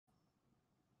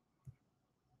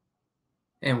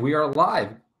And we are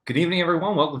live. Good evening,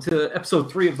 everyone. Welcome to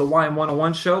episode 3 of the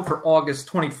wine101 show for August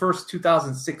 21st,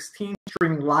 2016.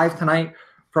 Streaming live tonight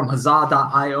from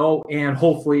Huzzah.io, and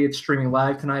hopefully it's streaming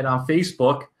live tonight on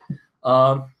Facebook.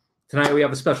 Tonight we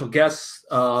have a special guest,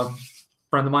 friend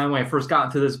of mine when I first got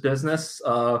into this business.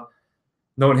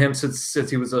 Known him since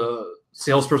he was a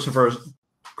salesperson for a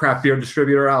craft beer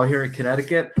distributor out here in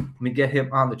Connecticut. Let me get him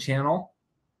on the channel.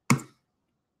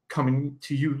 Coming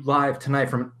to you live tonight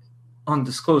from an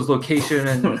undisclosed location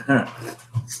in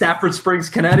Stafford Springs,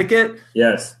 Connecticut.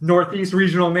 Yes. Northeast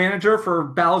Regional Manager for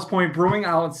Ballast Brewing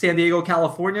out in San Diego,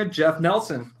 California, Jeff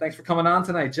Nelson. Thanks for coming on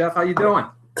tonight, Jeff. How you doing?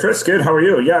 Chris, good. How are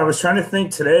you? Yeah, I was trying to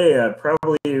think today.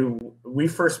 We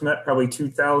first met probably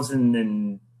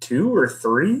 2002 or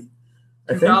 3.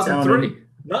 2003.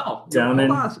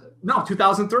 No,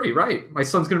 2003, right. My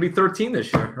son's going to be 13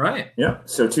 this year, right? Yeah,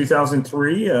 so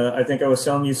 2003, I think I was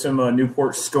selling you some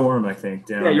Newport Storm, I think.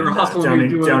 You were hustling me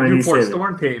doing a Newport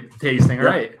Storm tasting,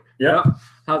 right? Yeah.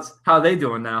 How are they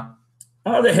doing now?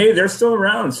 They're still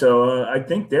around. So I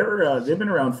think they've been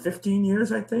around 15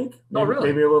 years, I think. Maybe, really?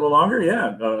 Maybe a little longer,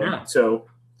 yeah. Yeah. So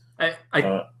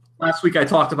last week I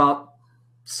talked about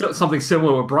something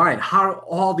similar with Brian. How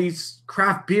all these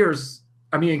craft beers,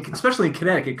 I mean, especially in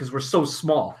Connecticut, because we're so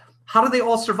small, how do they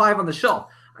all survive on the shelf?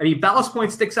 I mean, Ballast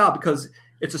Point sticks out because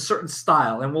it's a certain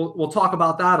style, and we'll talk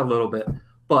about that a little bit.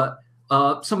 But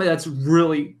somebody that's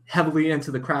really heavily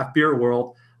into the craft beer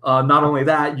world, not only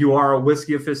that, you are a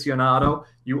whiskey aficionado,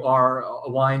 you are a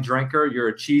wine drinker, you're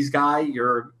a cheese guy,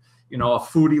 you're a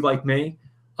foodie like me.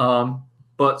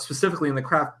 But specifically in the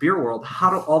craft beer world,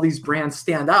 how do all these brands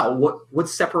stand out? What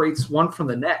separates one from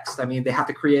the next? I mean, they have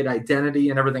to create identity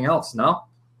and everything else, no?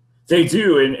 They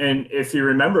do, and if you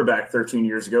remember back 13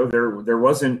 years ago, there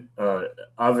wasn't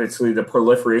obviously the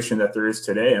proliferation that there is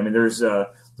today. I mean, there's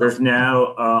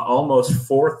now almost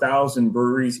 4,000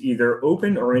 breweries either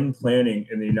open or in planning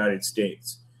in the United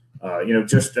States.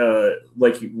 Just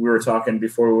like we were talking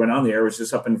before we went on the air, I was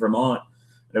just up in Vermont,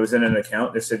 and I was in an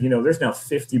account. They said, there's now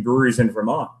 50 breweries in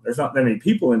Vermont. There's not that many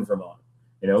people in Vermont,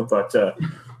 but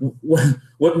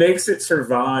what makes it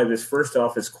survive is, first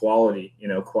off, is quality.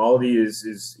 Quality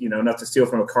is not to steal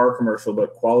from a car commercial,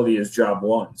 but quality is job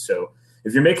one. So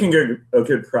if you're making a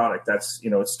good product, that's,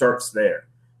 it starts there.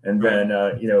 And then,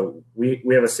 we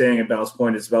have a saying at Ballast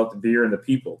Point, it's about the beer and the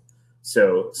people.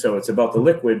 So it's about the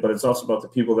liquid, but it's also about the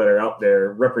people that are out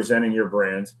there representing your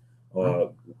brand.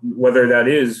 Whether that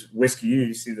is whiskey,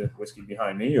 you see the whiskey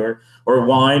behind me, or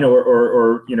wine,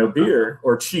 or beer,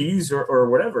 or cheese, or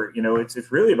whatever.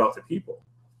 It's really about the people,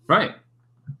 right?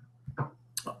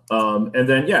 And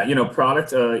then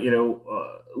product.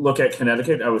 Look at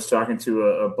Connecticut. I was talking to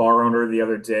a bar owner the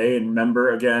other day, and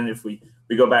remember, again, if we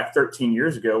go back 13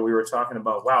 years ago, we were talking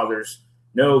about, wow, there's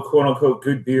no quote unquote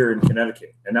good beer in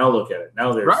Connecticut, and now look at it.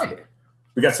 Now there's right.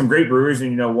 We got some great breweries,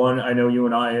 and one I know you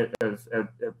and I have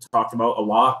talked about a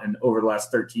lot, and over the last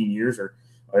 13 years,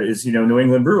 is New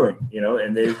England Brewing,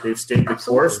 and they've stayed the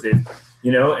course.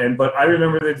 But I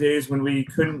remember the days when we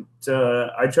couldn't.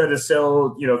 I tried to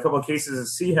sell a couple of cases of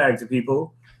Sea Hag to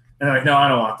people, and they're like, no, I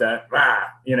don't want that.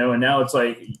 And now it's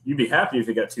like, you'd be happy if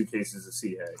you got 2 cases of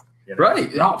Sea Hag.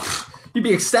 Right. You'd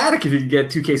be ecstatic if you could get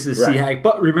 2 cases of Sea Hag.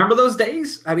 But remember those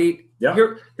days? I mean,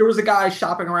 here was a guy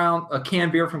shopping around a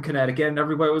canned beer from Connecticut, and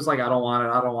everybody was like, I don't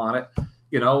want it.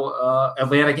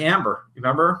 Atlantic Amber.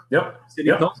 Remember? Yep.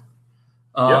 City Pills.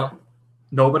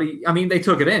 Nobody. I mean, they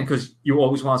took it in because you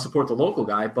always want to support the local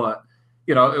guy, but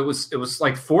it was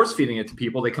like force feeding it to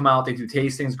people. They come out, they do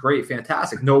tastings, great,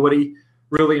 fantastic. Nobody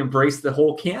really embraced the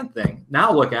whole can thing.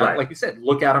 Now look at it, like you said,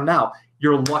 look at them now.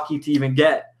 You're lucky to even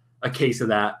get a case of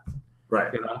that.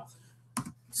 Right.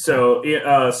 So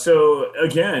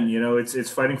again,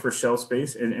 it's fighting for shelf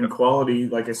space, and quality,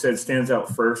 like I said, stands out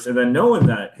first. And then knowing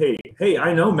that, hey,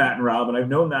 I know Matt and Rob, and I've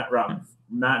known Matt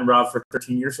and Rob for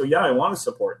 13 years. So yeah, I want to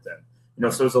support them.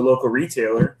 So as a local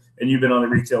retailer, and you've been on the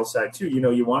retail side too,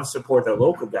 you want to support that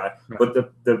local guy. Right. But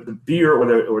the beer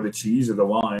or the cheese or the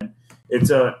wine,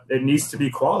 it needs to be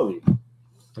quality.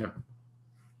 Yeah.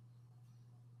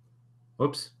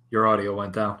 Whoops, your audio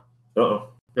went down. Uh-oh.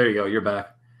 There you go. You're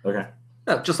back. Okay.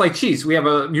 Yeah, just like cheese. We have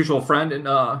a mutual friend in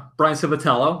Brian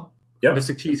Civitello,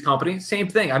 Mystic Cheese Company. Same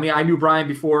thing. I mean, I knew Brian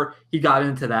before he got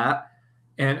into that.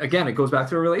 And again, it goes back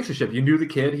to a relationship. You knew the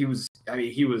kid. He was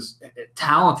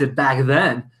talented back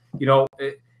then.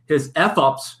 His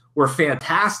F-ups were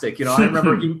fantastic. I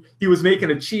remember he was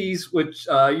making a cheese, which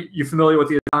you familiar with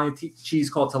the Italian cheese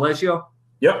called Taleggio?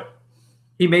 Yep.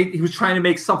 He was trying to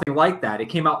make something like that. It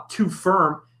came out too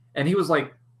firm, and he was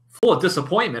like full of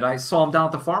disappointment. I saw him down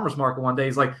at the farmer's market one day.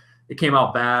 He's like, it came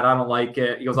out bad. I don't like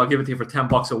it. He goes, I'll give it to you for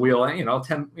 $10 a wheel. And,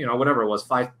 10, whatever it was,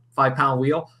 5-pound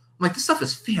wheel. I'm like, this stuff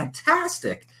is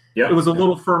fantastic. Yeah. It was a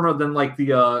little firmer than like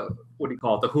the, what do you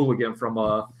call it? The Hooligan from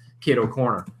Cato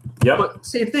Corner. Yeah. But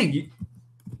same thing.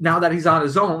 Now that he's on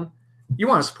his own, you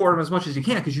want to support him as much as you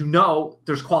can because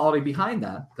there's quality behind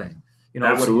that thing.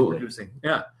 Absolutely. What he's producing.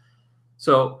 Yeah.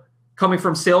 So coming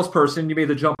from salesperson, you made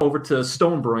the jump over to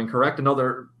Stone Brewing, correct?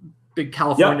 Another big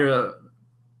California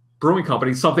brewing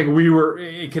company. Something we were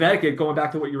in Connecticut, going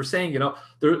back to what you were saying,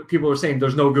 people were saying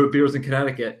there's no good beers in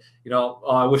Connecticut.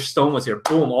 I wish Stone was here.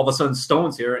 Boom, all of a sudden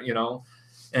Stone's here,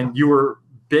 and you were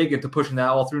big into pushing that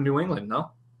all through New England,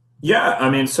 no? Yeah, I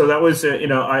mean, so that was,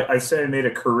 I say I made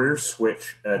a career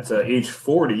switch at age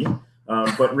 40,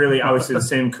 but really obviously the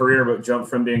same career, but jumped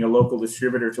from being a local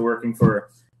distributor to working for,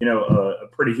 a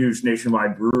pretty huge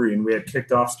nationwide brewery. And we had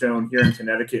kicked off Stone here in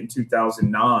Connecticut in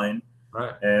 2009.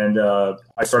 Right. And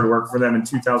I started working for them in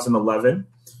 2011.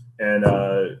 And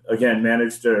again,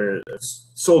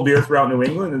 sold beer throughout New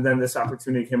England. And then this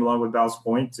opportunity came along with Ballast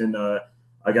Point, and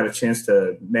I got a chance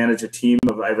to manage I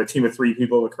have a team of 3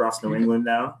 people across New England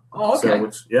now. Oh, okay.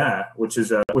 So, which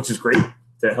is great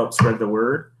to help spread the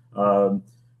word.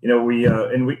 And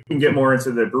we can get more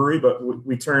into the brewery, but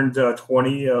we turned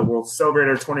 20. We'll celebrate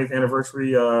our 20th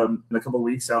anniversary in a couple of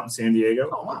weeks out in San Diego.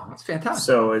 Oh wow, that's fantastic!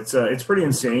 So it's pretty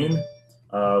insane.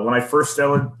 When I first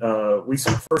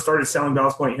started selling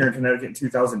Ballast Point here in Connecticut in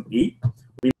 2008.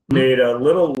 We made a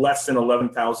little less than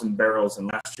 11,000 barrels, and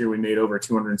last year we made over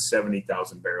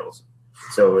 270,000 barrels.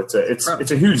 So it's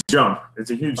a huge jump.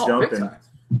 It's a huge jump,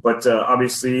 but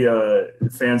obviously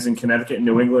fans in Connecticut and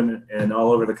New England and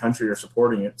all over the country are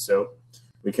supporting it. So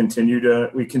we continue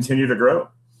to grow.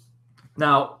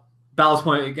 Now, Ballast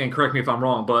Point, again, correct me if I'm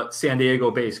wrong, but San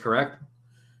Diego based, correct?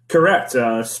 Correct.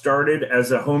 Started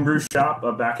as a homebrew shop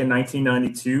back in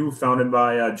 1992, founded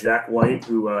by Jack White,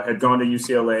 who had gone to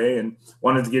UCLA and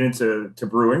wanted to get into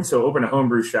brewing. So opened a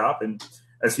homebrew shop. And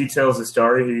as he tells the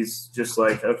story, he's just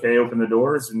like, okay, open the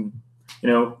doors. And,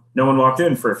 no one walked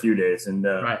in for a few days. And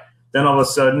then all of a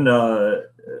sudden,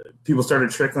 people started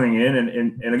trickling in.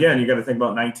 And again, you got to think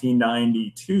about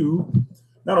 1992,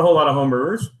 not a whole lot of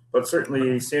homebrewers, but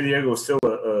certainly San Diego was still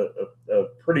a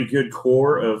pretty good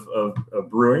core of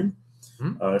brewing.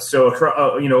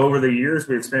 Mm-hmm. Over the years,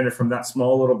 we expanded from that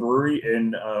small little brewery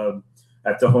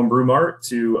at the Homebrew Mart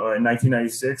to in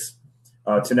 1996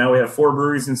 to now we have 4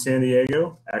 breweries in San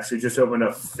Diego. Actually, just opened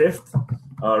a 5th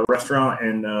restaurant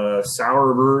and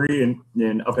sour brewery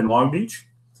up in Long Beach.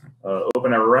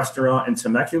 Opened a restaurant in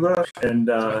Temecula, and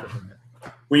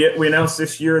we announced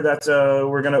this year that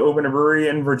we're going to open a brewery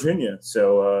in Virginia.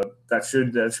 So that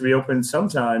should be open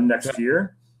sometime next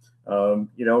year. To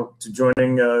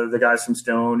joining the guys from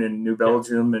Stone and New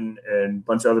Belgium and a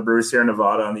bunch of other breweries here in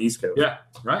Nevada on the East Coast. Yeah,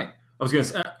 right. I was going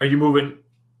to say, are you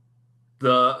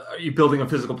building a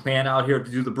physical plant out here to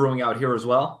do the brewing out here as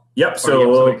well? Yep. So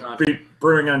we'll be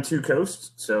brewing on 2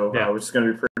 coasts. So which is going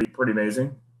to be pretty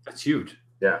amazing. That's huge.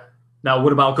 Yeah. Now,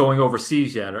 what about going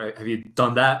overseas yet? Right? Have you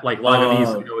done that? Like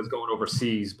Lagunitas is going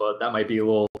overseas, but that might be a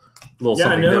little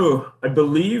something different. I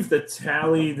believe the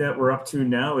tally that we're up to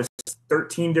now is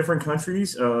 13 different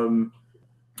countries.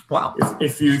 Wow.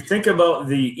 If you think about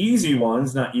the easy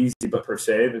ones, not easy, but per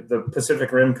se, the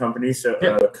Pacific Rim countries. So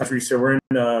we're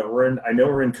in. I know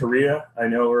we're in Korea. I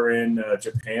know we're in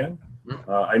Japan.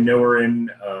 I know we're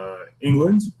in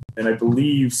England, and I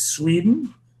believe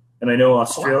Sweden, and I know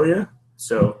Australia.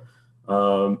 So.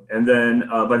 And then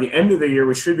by the end of the year,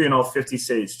 we should be in all 50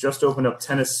 states. Just opened up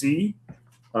Tennessee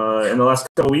in the last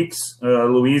couple of weeks.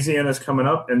 Louisiana's coming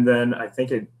up, and then I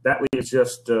think that leaves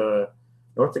just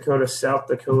North Dakota, South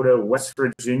Dakota, West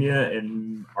Virginia,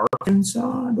 and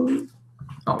Arkansas, I believe.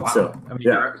 Oh wow! So,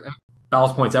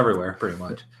 Ballast Point's everywhere, pretty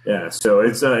much. Yeah, so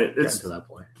it's to that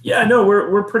point. Yeah, no,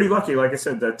 we're pretty lucky. Like I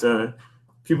said, that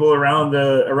people around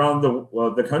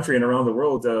the country and around the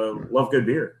world love good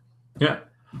beer. Yeah.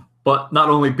 But not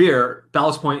only beer,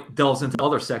 Ballast Point delves into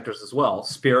other sectors as well.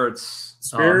 Spirits,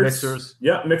 mixers.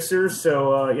 Yeah, mixers.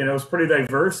 So, it's pretty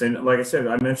diverse. And like I said,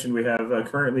 I mentioned we have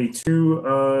currently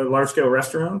 2 large-scale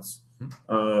restaurants.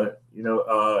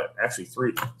 Actually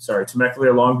 3. Sorry,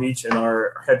 Temecula, Long Beach, and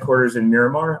our headquarters in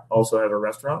Miramar also have a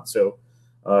restaurant. So,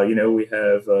 we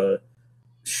have a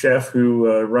chef who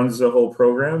runs the whole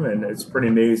program, and it's pretty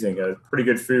amazing. Pretty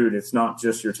good food. It's not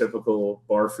just your typical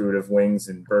bar food of wings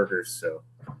and burgers.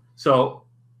 So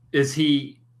is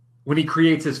he, when he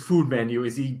creates his food menu,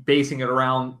 is he basing it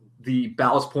around the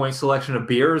Ballast Point selection of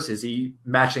beers? Is he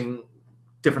matching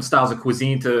different styles of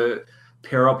cuisine to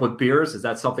pair up with beers? Is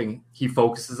that something he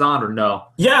focuses on, or no?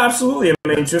 Yeah, absolutely.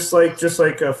 I mean, just like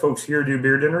folks here do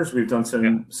beer dinners, we've done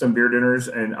some beer dinners,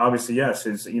 and obviously, yes,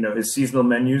 his seasonal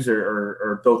menus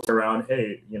are built around,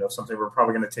 hey, something we're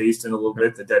probably going to taste in a little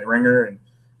bit, the Dead Ringer and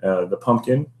the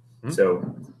pumpkin. Mm-hmm.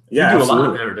 So yeah, you do a lot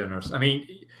of beer dinners. I mean,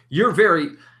 you're very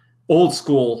old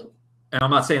school, and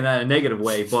I'm not saying that in a negative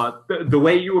way, but the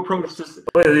way you approach this.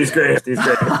 Oh, yeah, these great.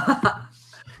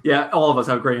 Yeah, all of us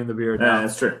have gray in the beard now. Yeah,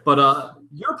 that's true. But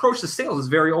your approach to sales is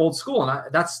very old school,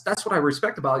 and that's what I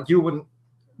respect about you and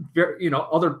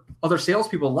other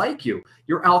salespeople like you.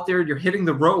 You're out there, you're hitting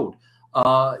the road.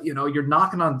 You're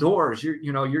knocking on doors.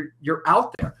 You're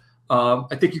out there.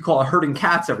 I think you call it herding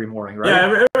cats every morning,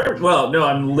 right? Yeah. Well, no,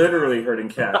 I'm literally herding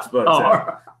cats, but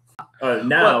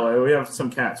now we have some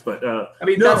cats. But I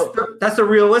mean, that's the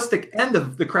realistic end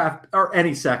of the craft or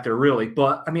any sector, really.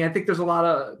 But I mean, I think there's a lot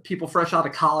of people fresh out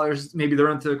of college. Maybe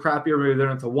they're into craft beer, maybe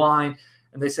they're into wine,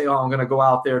 and they say, "Oh, I'm going to go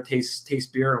out there,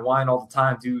 taste beer and wine all the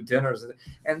time, do dinners."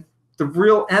 And the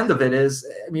real end of it is,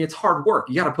 I mean, it's hard work.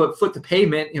 You got to put foot to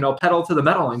pavement, pedal to the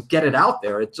metal, and get it out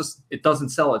there. It doesn't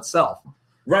sell itself.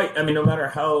 Right. I mean, no matter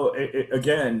how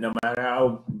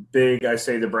big I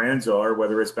say the brands are,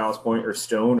 whether it's Ballast Point or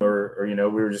Stone or we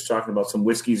were just talking about some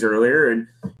whiskeys earlier, and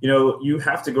you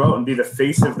have to go out and be the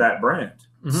face of that brand.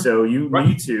 Mm-hmm. So you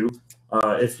need to.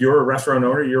 If you're a restaurant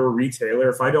owner, you're a retailer.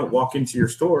 If I don't walk into your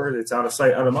store, it's out of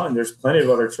sight, out of mind. There's plenty of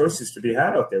other choices to be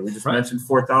had out there. We just mentioned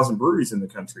 4,000 breweries in the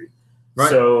country. Right.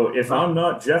 So if I'm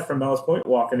not Jeff from Ballast Point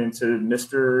walking into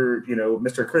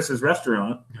Mr. Chris's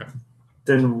restaurant,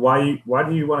 then why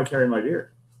do you want to carry my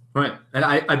beer? Right. And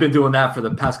I've been doing that for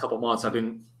the past couple of months. I've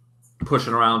been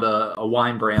pushing around a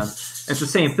wine brand. It's the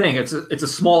same thing. It's a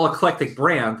small eclectic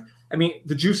brand. I mean,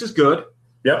 the juice is good.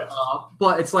 Yep.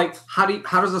 But it's like, how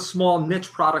does a small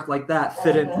niche product like that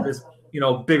fit into this,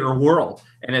 bigger world?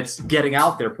 And it's getting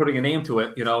out there, putting a name to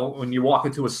it. When you walk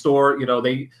into a store,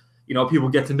 people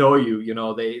get to know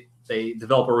you. They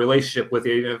develop a relationship with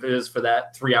you, even if it is for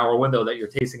that 3-hour window that you're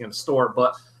tasting in the store.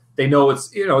 But they know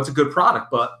it's a good product.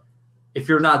 But if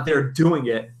you're not there doing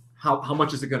it, how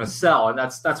much is it going to sell? And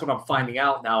that's what I'm finding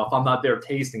out now. If I'm not there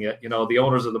tasting it, the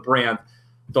owners of the brand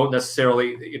don't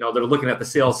necessarily, they're looking at the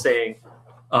sales saying.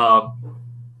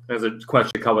 There's a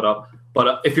question coming up,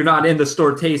 but if you're not in the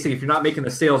store tasting, if you're not making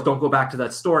the sales, don't go back to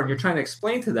that store. And you're trying to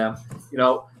explain to them,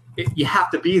 you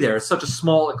have to be there. It's such a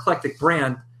small, eclectic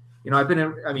brand. You've been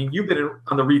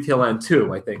on the retail end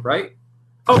too, I think, right?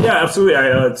 Oh yeah, absolutely.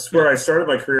 It's where I started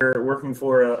my career, working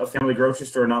for a family grocery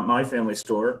store, not my family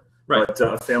store, right, but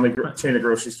a family chain of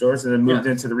grocery stores, and then moved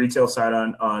into the retail side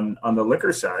on the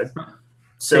liquor side.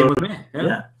 So same with me.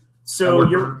 Yeah. So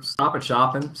you're Stop and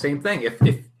Shop, and same thing.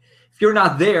 If you're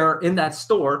not there in that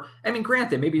store, I mean,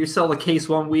 granted, maybe you sell a case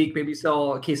one week, maybe you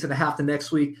sell a case and a half the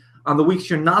next week. On the weeks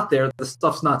you're not there, the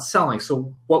stuff's not selling.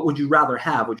 So what would you rather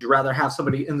have? Would you rather have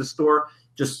somebody in the store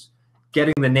just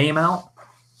getting the name out?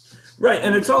 Right,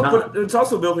 and it's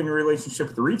also building a relationship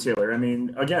with the retailer. I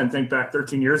mean, again, think back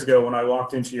 13 years ago when I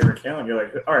walked into your account, you're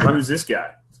like, all right, who's this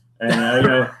guy?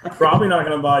 And probably not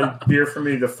going to buy beer from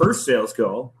me the first sales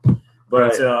call.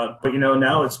 But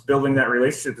now it's building that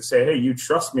relationship to say, hey, you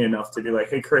trust me enough to be like,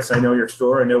 hey, Chris, I know your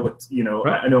store. I know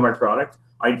I know my product.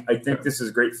 I think this is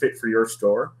a great fit for your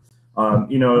store.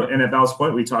 And at Ballast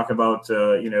Point, we talk about,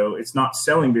 it's not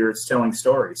selling beer, it's telling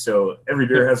stories. So every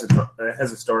beer has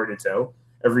a story to tell.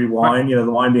 Every wine, the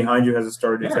wine behind you has a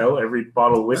story to tell. Every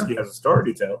bottle of whiskey has a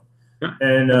story to tell.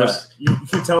 And you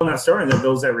keep telling that story, and that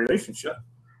builds that relationship.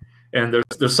 And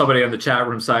there's somebody on the chat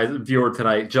room side, viewer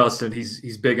tonight, Justin.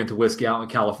 He's big into whiskey out in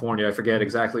California. I forget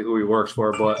exactly who he works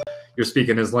for, but you're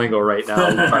speaking his lingo right now.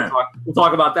 We'll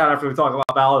talk about that after we talk about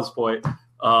Ballast Point.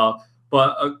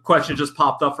 But a question just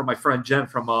popped up from my friend Jen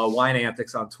from Wine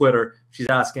Antics on Twitter. She's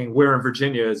asking, where in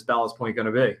Virginia is Ballast Point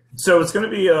going to be? So it's going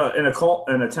to be in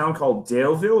a town called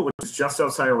Daleville, which is just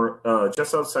outside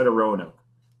of Roanoke.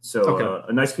 So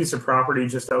a nice piece of property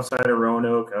just outside of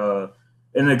Roanoke.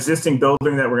 An existing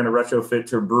building that we're going to retrofit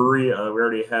to a brewery. We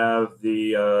already have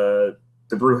the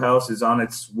brew house is on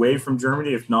its way from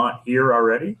Germany, if not here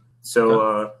already.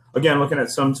 So again, looking at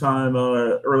sometime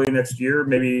early next year,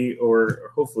 maybe,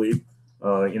 or hopefully,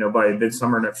 by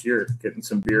midsummer next year, getting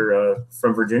some beer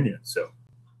from Virginia. So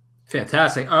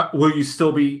fantastic. Will you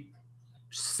still be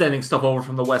sending stuff over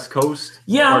from the West Coast?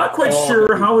 Yeah, I'm not quite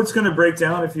sure how it's going to break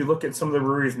down. If you look at some of the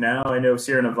breweries now, I know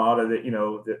Sierra Nevada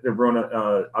that they're brewing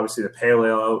obviously the pale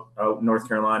ale out in North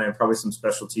Carolina, and probably some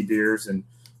specialty beers, and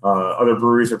other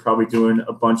breweries are probably doing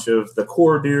a bunch of the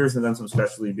core beers and then some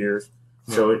specialty beers.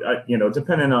 So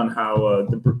depending on how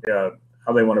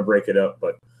they want to break it up,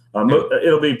 but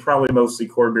it'll be probably mostly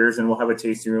core beers, and we'll have a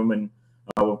tasting room, and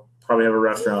We'll probably have a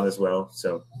restaurant as well.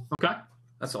 So okay,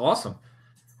 that's awesome.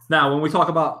 Now, when we talk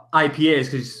about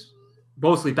IPAs, because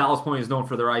mostly Ballast Point is known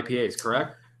for their IPAs,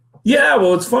 correct? Yeah,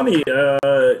 well, it's funny.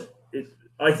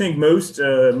 I think most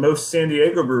San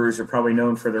Diego brewers are probably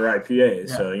known for their IPAs.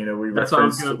 Yeah. So we that's what I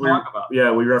was going to talk about.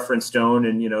 Yeah, we reference Stone,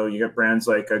 and you got brands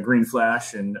like Green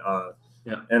Flash and all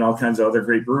kinds of other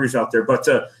great breweries out there. But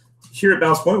here at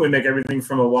Ballast Point, we make everything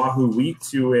from a Wahoo wheat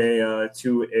to a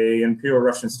Imperial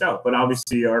Russian Stout. But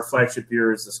obviously, our flagship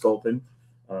beer is the Sculpin,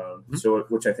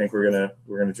 which I think we're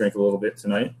gonna drink a little bit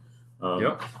tonight.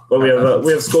 But we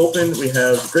have Sculpin, we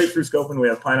have grapefruit Sculpin, we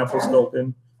have pineapple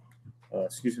Sculpin.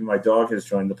 Excuse me, my dog has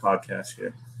joined the podcast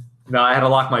here. No, I had to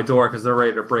lock my door because they're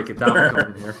ready to break it down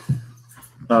over here.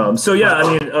 So yeah,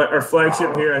 I mean, our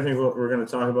flagship here, I think what we're going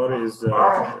to talk about is the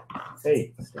Ballast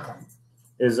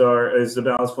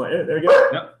Point. Hey, there you go.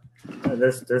 Yep. Yeah,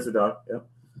 there's the dog. Yep.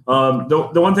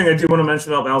 The one thing I do want to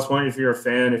mention about Ballast Point, if you're a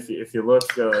fan, if you look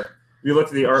at the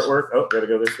artwork, gotta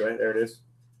go this way. There it is.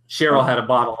 Cheryl had a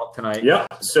bottle up tonight. Yep.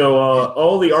 So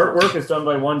all the artwork is done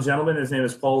by one gentleman. His name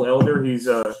is Paul Elder. He's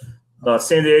a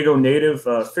San Diego native,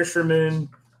 fisherman,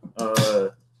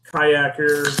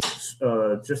 kayaker,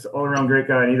 just all around great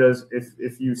guy. And he does.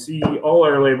 If you see all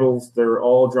our labels, they're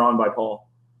all drawn by Paul,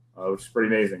 which is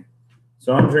pretty amazing.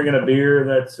 So I'm drinking a beer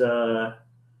that's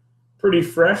pretty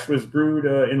fresh. Was brewed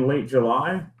in late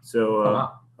July. So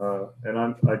and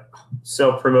I'm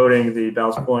self-promoting the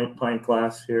Ballast Point pint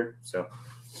glass here. So.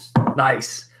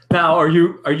 Nice. Now, are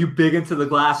you big into the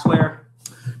glassware?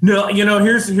 No,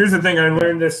 here's the thing. I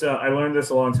learned this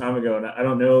a long time ago, and I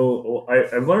don't know.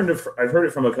 I've heard it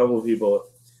from a couple of people,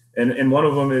 and one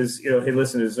of them is, hey,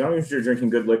 listen, as long as you're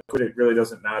drinking good liquid, it really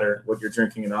doesn't matter what you're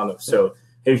drinking it out of. So,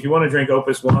 hey, if you want to drink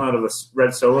Opus One out of a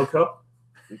red Solo cup,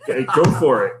 okay, go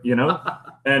for it.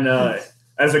 And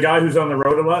as a guy who's on the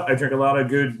road a lot, I drink a lot of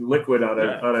good liquid out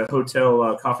of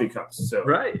hotel coffee cups. So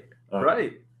right.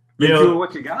 You're doing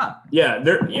what you got. Yeah,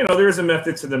 there's a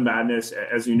method to the madness,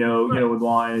 as with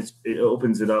wine, it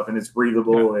opens it up and it's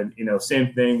breathable, and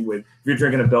same thing with if you're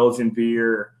drinking a Belgian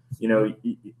beer,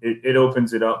 it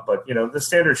opens it up, but the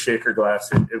standard shaker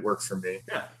glass, it works for me.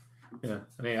 Yeah. I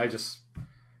mean, I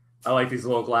like these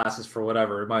little glasses for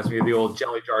whatever. It reminds me of the old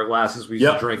jelly jar glasses we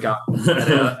used to drink out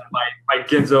at my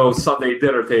Ginzo Sunday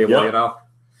dinner table.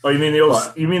 Oh, you mean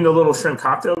the little shrimp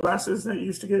cocktail glasses that you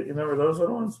used to get? You remember those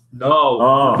little ones? No.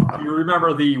 Oh. You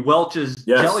remember the Welch's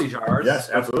jelly jars? Yes,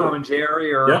 absolutely. Tom and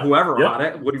Jerry or whoever on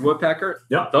it, Woody Woodpecker.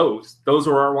 Yeah. Those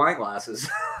were our wine glasses.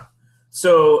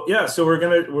 So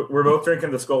we're both drinking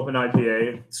the Sculpin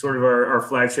IPA, sort of our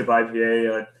flagship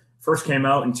IPA. First came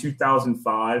out in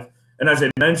 2005, and as I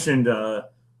mentioned,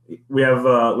 we have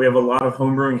a lot of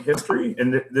homebrewing history,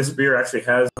 and this beer actually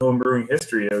has homebrewing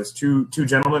history. It was two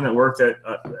gentlemen that worked at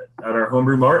our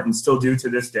homebrew mart and still do to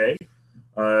this day.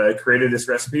 Created this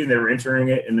recipe, and they were entering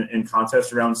it in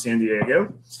contests around San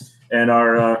Diego. And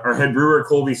our head brewer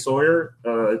Colby Chandler,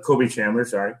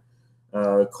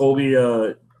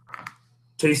 Colby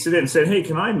tasted it and said, "Hey,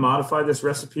 can I modify this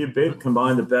recipe a bit?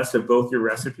 Combine the best of both your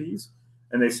recipes?"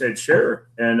 And they said, sure.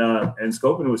 And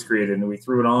Sculpin was created, and we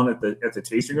threw it on at the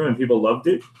tasting room, and people loved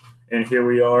it. And here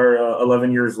we are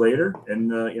 11 years later,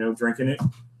 and drinking it.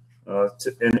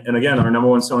 And again, our number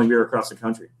one selling beer across the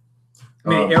country. I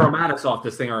mean, aromatics off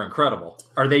this thing are incredible.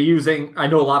 Are they using? I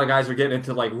know a lot of guys are getting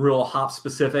into like real hop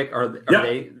specific. Are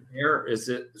they there? Is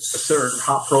it a certain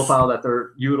hop profile that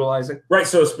they're utilizing? Right.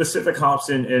 So specific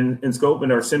hops in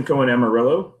Sculpin are Simcoe and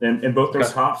Amarillo, and both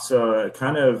those hops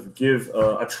kind of give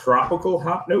a tropical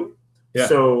hop note. Yeah.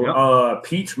 So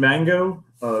peach, mango,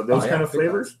 those kind of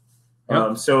flavors.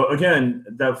 So again,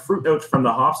 the fruit notes from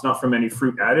the hops, not from any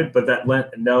fruit added, but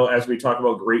as we talk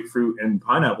about grapefruit and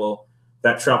pineapple,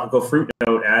 that tropical fruit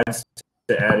note adds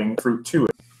to adding fruit to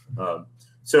it.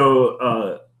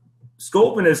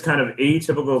 Sculpin is kind of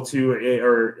atypical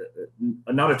to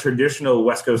not a traditional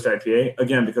West Coast IPA,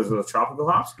 again, because of the tropical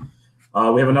hops.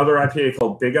 We have another IPA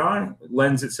called Big Eye.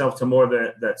 Lends itself to more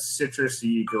that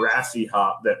citrusy, grassy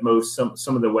hop that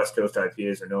some of the West Coast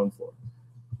IPAs are known for.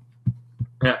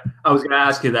 Yeah, I was going to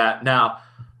ask you that. Now,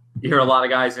 you hear a lot of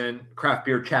guys in craft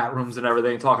beer chat rooms and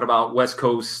everything talking about West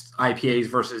Coast IPAs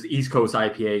versus East Coast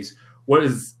IPAs.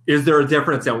 Is there a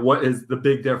difference, and what is the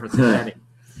big difference, if any?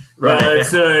 Right.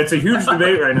 It's a huge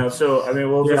debate right now. So I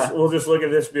mean, we'll just look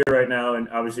at this beer right now, and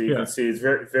obviously you can see it's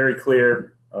very, very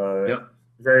clear,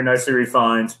 very nicely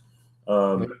refined.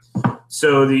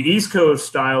 So the East Coast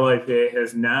style IPA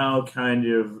has now kind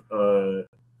of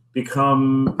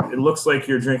become. It looks like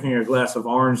you're drinking a glass of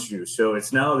orange juice. So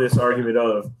it's now this argument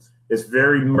of it's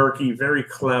very murky, very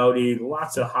cloudy,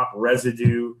 lots of hop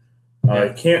residue.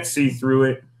 Can't see through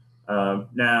it.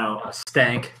 Now,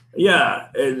 stank. Yeah,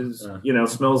 it is,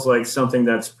 smells like something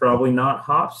that's probably not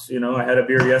hops. I had a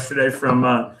beer yesterday from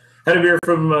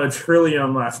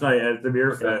Trillium last night at the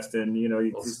beer fest, and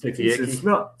it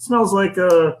smells like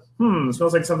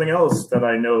smells like something else that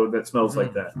I know that smells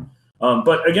like that.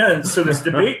 But again, so this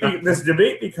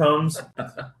debate becomes,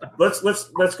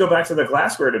 let's go back to the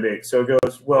glassware debate. So it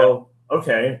goes, well,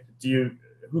 okay,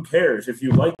 who cares if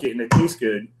you like it and it tastes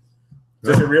good?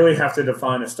 Does it really have to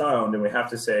define a style? And then we have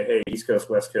to say, hey, East Coast,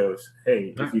 West Coast,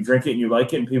 hey, if you drink it and you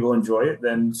like it and people enjoy it,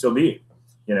 then so be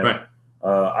it. Right.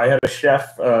 I had a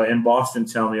chef in Boston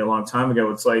tell me a long time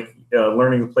ago, it's like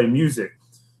learning to play music.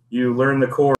 You learn the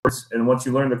chords, and once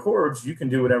you learn the chords, you can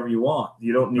do whatever you want.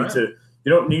 You don't need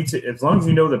to, as long as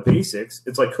you know the basics,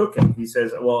 it's like cooking. He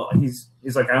says, well, he's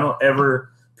like, I don't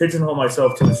ever pigeonhole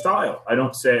myself to a style. I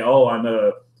don't say, oh, I'm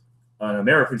an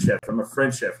American chef, I'm a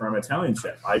French chef, or I'm an Italian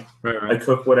chef. I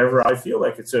cook whatever I feel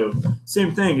like it. So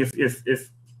same thing.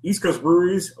 If East Coast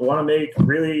breweries want to make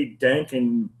really dank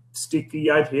and sticky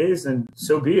IPAs, then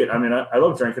so be it. I mean, I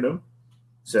love drinking them.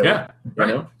 So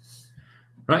right.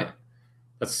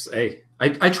 That's I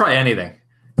try anything.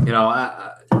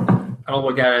 I don't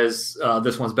look at it as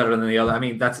this one's better than the other. I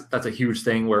mean, that's a huge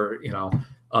thing where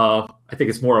I think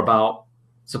it's more about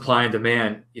supply and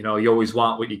demand. You always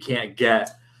want what you can't get.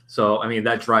 So, I mean,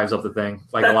 that drives up the thing.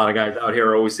 Like a lot of guys out here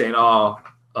are always saying, well,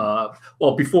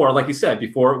 before, like you said,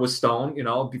 before it was Stone,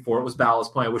 before it was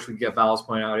Ballast Point, I wish we could get Ballast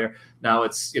Point out here. Now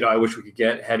it's, I wish we could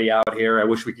get Hetty out here. I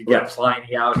wish we could get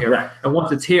Pliny out here. Right. And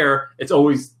once it's here, it's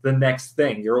always the next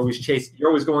thing. You're always chasing, you're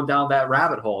always going down that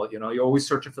rabbit hole. You're always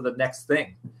searching for the next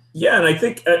thing. Yeah, and I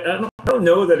think I don't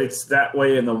know that it's that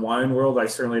way in the wine world. I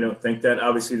certainly don't think that.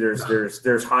 Obviously,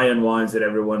 there's high-end wines that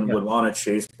everyone would want to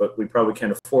chase, but we probably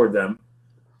can't afford them.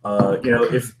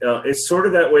 If it's sort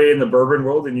of that way in the bourbon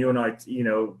world, and you and I,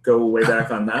 go way back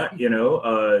on that.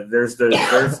 There's the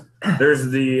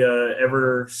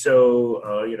ever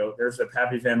so there's a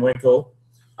Pappy Van Winkle.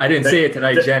 I didn't say it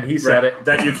tonight, Jen. He said it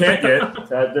that you can't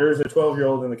get. There's a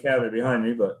 12-year-old in the cabinet behind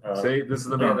me, but see, this is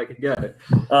the man that can get it.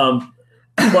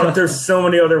 But there's so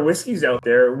many other whiskeys out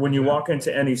there. When you walk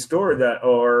into any store that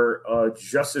are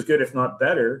just as good, if not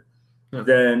better,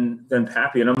 than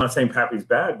Pappy. And I'm not saying Pappy's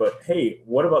bad, but hey,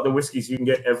 what about the whiskeys you can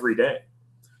get every day?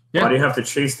 Why do you have to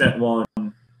chase that one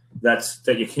that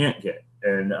you can't get?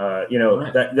 And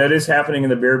that is happening in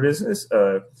the beer business.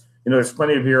 There's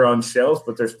plenty of beer on shelves,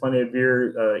 but there's plenty of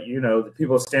beer. The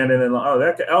people standing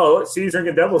in. See, he's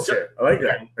drinking Devil's Share. I like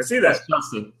that. I see that. That's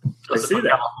Justin. I see that.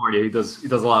 California. He does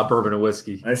a lot of bourbon and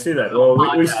whiskey. I see that. Well,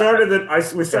 we started the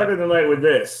night with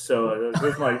this, so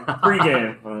this is my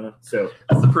pregame. So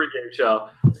that's the pregame show.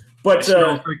 But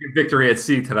freaking victory at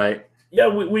sea tonight. Yeah,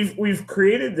 we've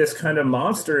created this kind of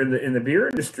monster in the beer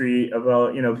industry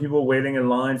about people waiting in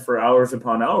line for hours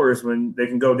upon hours when they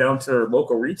can go down to their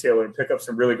local retailer and pick up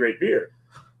some really great beer,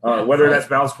 whether that's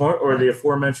Ballast Point or the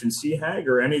aforementioned Sea Hag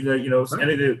or any of the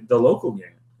any of the local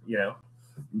game,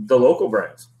 the local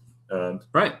brands.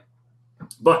 Right,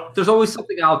 but there's always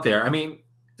something out there. I mean,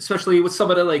 especially with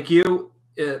somebody like you,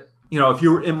 if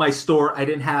you were in my store, I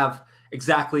didn't have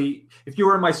exactly. If you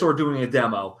were in my store doing a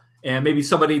demo. And maybe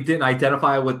somebody didn't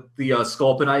identify with the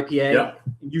Sculpin IPA.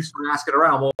 You start asking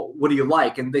around, well, what do you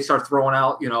like? And they start throwing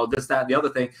out, this, that, and the other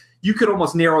thing. You could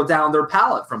almost narrow down their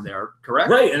palate from there, correct?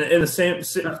 Right, and the same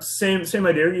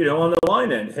idea, on the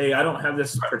line end. Hey, I don't have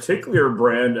this particular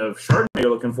brand of Chardonnay you're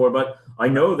looking for, but I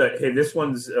know that hey, this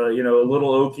one's a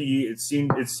little oaky. It's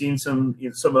seen some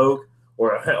oak.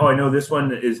 Or I know this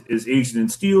one is aged in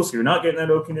steel, so you're not getting that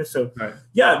oakiness. So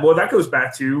well, that goes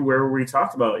back to where we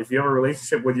talked about. If you have a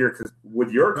relationship with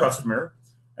your customer,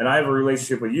 and I have a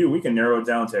relationship with you, we can narrow it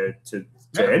down to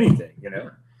anything.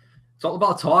 It's all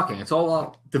about talking. It's all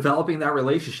about developing that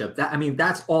relationship.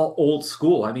 That's all old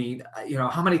school. How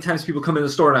many times people come in the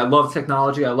store, and I love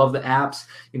technology. I love the apps.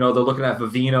 They're looking at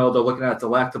Vivino. They're looking at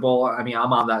Delectable.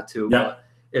 I'm on that too. Yeah.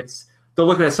 But they're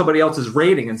looking at somebody else's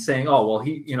rating and saying, oh, well,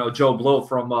 Joe Blow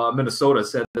from Minnesota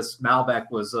said this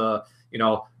Malbec was,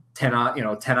 10 out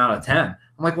of 10. I'm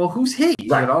like, well, who's he?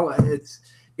 Right. It's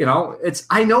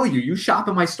I know you. You shop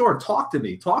in my store. Talk to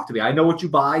me. I know what you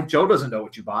buy. Joe doesn't know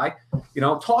what you buy.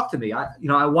 Talk to me.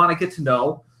 I want to get to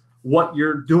know what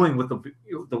you're doing with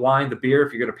the wine, the beer,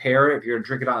 if you're going to pair it, if you're going to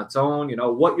drink it on its own,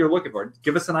 what you're looking for.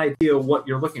 Give us an idea of what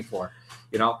you're looking for,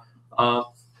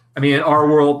 in our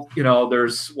world,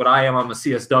 there's what I'm a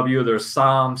CSW, there's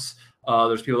SOMs,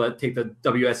 there's people that take the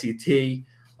WSET.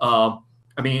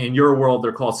 In your world,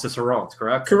 they're called Cicerones,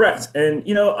 correct? Correct. And,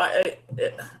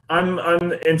 I'm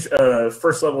in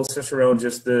first level Cicerone,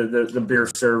 just the beer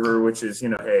server, which is,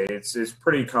 hey, it's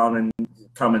pretty common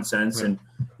sense. Right. And,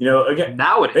 You know, again,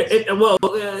 now it is.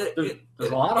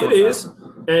 There's a lot of it is.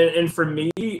 And for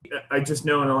me, I just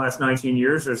know in the last 19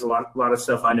 years, there's a lot of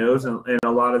stuff I know, and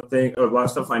a lot of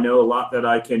stuff I know, a lot that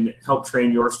I can help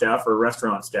train your staff or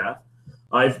restaurant staff.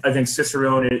 I think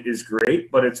Cicerone is great,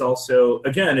 but it's also,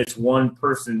 again, it's one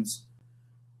person's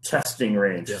testing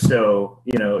range. Yeah. So,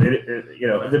 you know,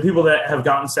 the people that have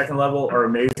gotten second level are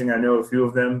amazing. I know a few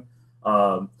of them.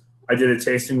 I did a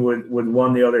tasting with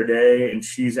one the other day, and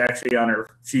she's actually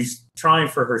she's trying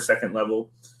for her second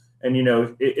level. And, you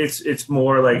know, it's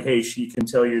more like, hey, she can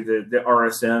tell you the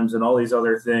RSMs and all these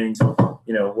other things,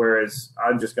 you know, whereas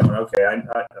I'm just going, okay,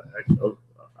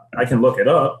 I can look it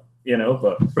up, you know,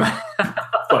 but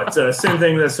same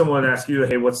thing that someone asks you,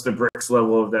 hey, what's the bricks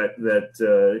level of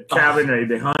that cabinet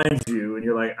behind you? And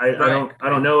you're like, I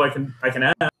don't know. I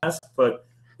can ask, but,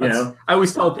 you know. I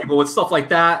always tell people with stuff like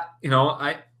that, you know,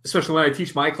 especially when I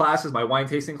teach my classes, my wine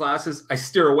tasting classes, I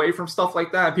steer away from stuff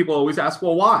like that. People always ask,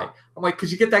 well, why? I'm like,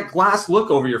 because you get that glass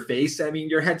look over your face. I mean,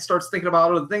 your head starts thinking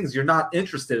about other things. You're not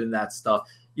interested in that stuff.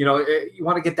 You know, you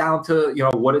want to get down to, you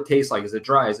know, what it tastes like. Is it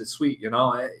dry? Is it sweet? You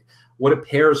know, what it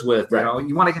pairs with. Right. You know,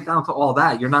 you want to get down to all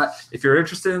that. You're not, if you're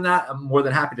interested in that, I'm more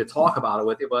than happy to talk about it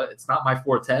with you, but it's not my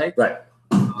forte. Right.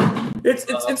 It's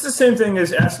the same thing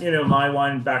as asking, you know, my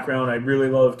wine background. I really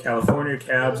love California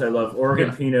cabs. I love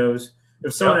Oregon Pinots.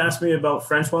 If someone asks me about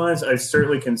French wines, I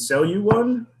certainly can sell you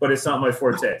one, but it's not my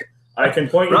forte. I can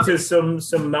point you to some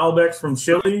Malbecs from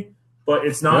Chile, but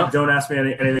it's not. Don't ask me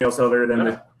anything else other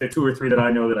than the 2 or 3 that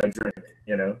I know that I drink.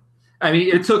 You know, I mean,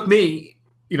 it took me,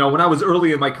 you know, when I was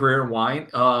early in my career in wine,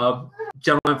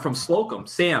 gentleman from Slocum,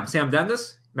 Sam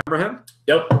Dennis, remember him?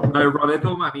 Yep. I run into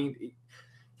him. I mean,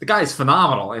 the guy is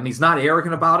phenomenal, and he's not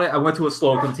arrogant about it. I went to a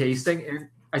Slocum tasting, and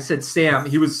I said, Sam,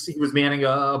 he was manning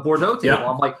a Bordeaux table.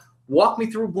 I'm like, walk me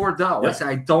through Bordeaux. I said,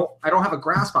 I don't have a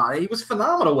grasp on it. He was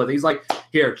phenomenal with it. He's like,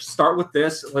 here, start with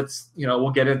this. Let's, you know,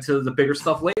 we'll get into the bigger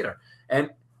stuff later. And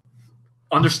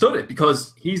understood it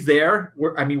because he's there.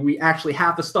 We actually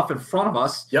have the stuff in front of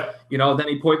us. Yep. You know, then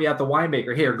he pointed me at the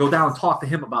winemaker. Here, go down and talk to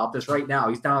him about this right now.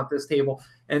 He's down at this table.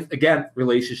 And again,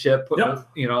 relationship,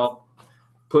 you know,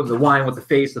 putting the wine with the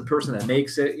face, the person that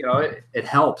makes it, you know, it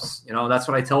helps. You know, that's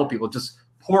what I tell people. Just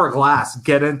pour a glass,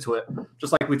 get into it,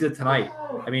 just like we did tonight.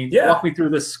 I mean, walk me through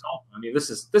this scope. I mean, this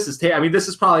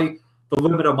is probably the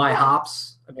limit of my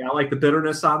hops. I mean, I like the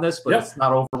bitterness on this, but it's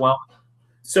not overwhelming.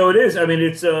 So it is. I mean,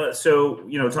 it's so,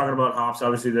 you know, talking about hops,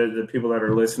 obviously the people that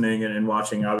are listening and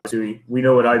watching, obviously we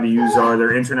know what IBUs are.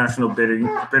 They're international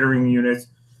bittering units.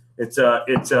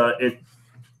 It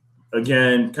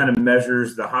again kind of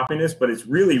measures the hoppiness, but it's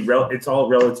really it's all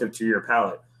relative to your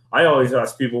palate. I always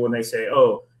ask people when they say,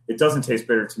 oh, it doesn't taste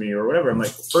bitter to me or whatever. I'm like,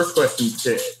 first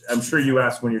question, I'm sure you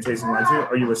ask when you're tasting wine too,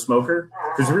 are you a smoker?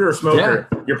 Because if you're a smoker,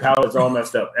 your palate's all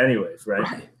messed up anyways,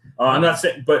 right? I'm not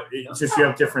saying, but it's just you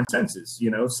have different senses, you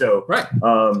know? So,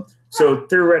 so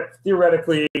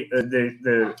theoretically,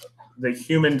 the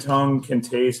human tongue can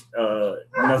taste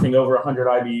nothing over 100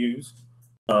 IBUs.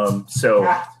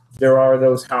 So there are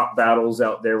those hop battles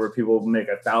out there where people make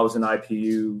 1,000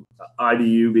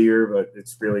 IBU beer, but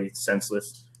it's really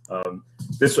senseless.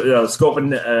 This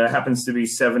Sculpin happens to be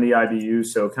 70 IBU,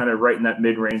 so kind of right in that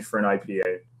mid range for an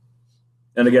IPA.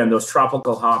 And again, those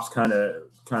tropical hops kind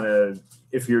of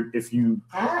if you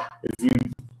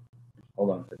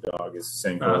hold on, the dog is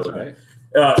saying hello. Right.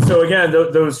 So again,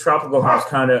 those tropical hops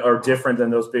kind of are different than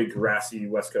those big grassy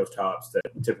West Coast hops that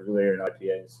typically are in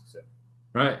IPAs. So.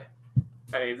 Right.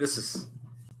 I mean, it's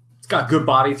got good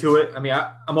body to it. I mean,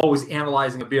 I'm always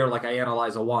analyzing a beer like I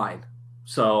analyze a wine.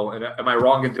 So, am I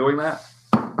wrong in doing that?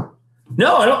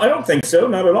 No, I don't think so.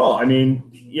 Not at all. I mean,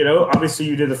 you know, obviously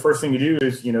you did the first thing you do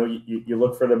is, you know, you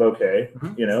look for the bouquet,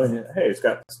 you know, and hey, it's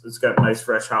got nice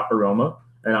fresh hop aroma,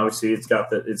 and obviously it's got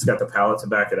the palate to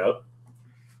back it up.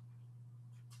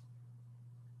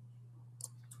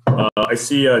 I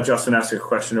see Justin asked a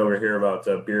question over here about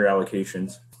beer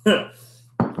allocations. Oh,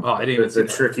 I didn't.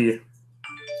 It's tricky.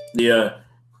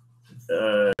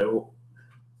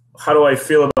 How do I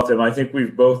feel about them? I think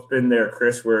we've both been there,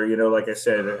 Chris, where, you know, like I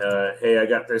said, hey, I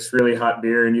got this really hot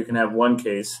beer and you can have one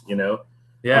case, you know?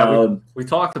 Yeah. We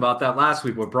talked about that last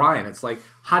week with Brian. It's like,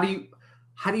 how do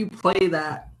you play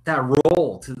that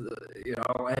role to the, you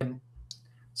know, and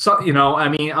so, you know, I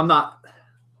mean,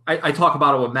 I talk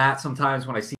about it with Matt sometimes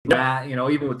when I see Matt, you know,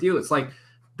 even with you, it's like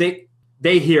they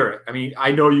hear it. I mean,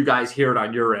 I know you guys hear it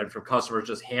on your end from customers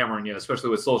just hammering you, especially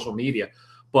with social media.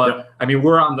 But I mean,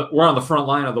 we're on the front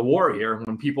line of the war here.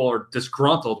 When people are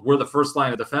disgruntled, we're the first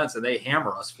line of defense, and they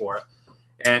hammer us for it.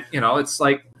 And you know, it's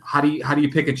like, how do you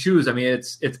pick and choose? I mean,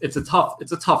 it's a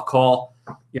tough call.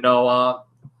 You know,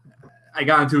 I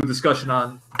got into a discussion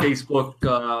on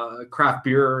Facebook, craft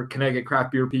beer, Connecticut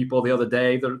craft beer people the other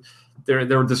day. They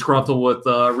were disgruntled with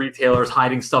retailers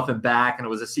hiding stuff in back, and it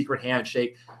was a secret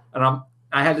handshake. And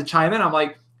I had to chime in. I'm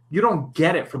like, you don't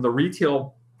get it from the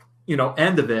retail,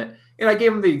 end of it. And I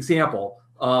gave them the example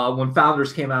when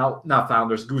Founders came out, not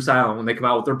Founders, Goose Island, when they come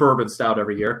out with their bourbon stout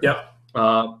every year. Yep.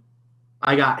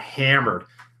 I got hammered.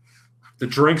 The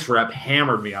drinks rep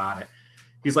hammered me on it.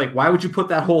 He's like, why would you put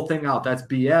that whole thing out? That's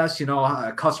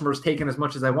BS. Customers taking as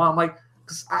much as they want. I'm like,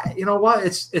 because you know what?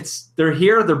 It's they're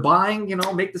here, they're buying.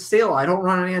 Make the sale. I don't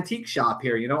run an antique shop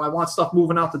here. I want stuff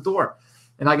moving out the door,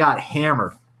 and I got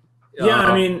hammered. Yeah,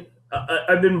 I mean,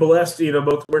 I've been blessed.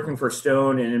 Both working for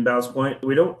Stone and in Ballast Point,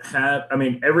 we don't have. I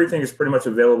mean, everything is pretty much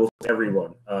available to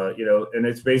everyone. And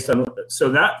it's based on. So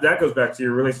that goes back to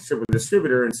your relationship with the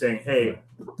distributor and saying, hey,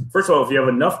 first of all, if you have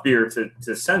enough beer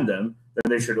to send them, then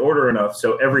they should order enough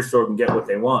so every store can get what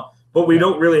they want. But we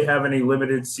don't really have any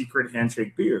limited secret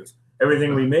handshake beers.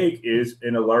 Everything we make is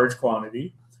in a large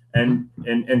quantity and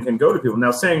can go to people.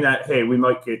 Now, saying that, hey, we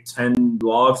might get 10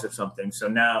 logs or something. So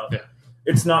now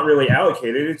it's not really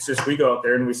allocated. It's just we go out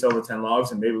there and we sell the 10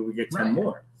 logs and maybe we get 10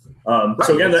 more.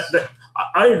 So again,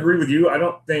 I agree with you. I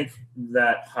don't think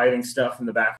that hiding stuff in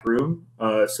the back room.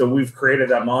 So we've created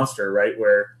that monster, right,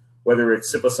 where whether it's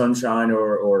Sip of Sunshine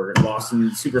or Lost in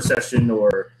Super Session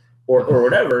or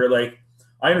whatever, like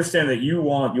I understand that you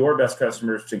want your best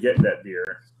customers to get that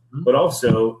beer, but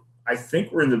also I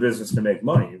think we're in the business to make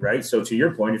money, right? So to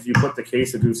your point, if you put the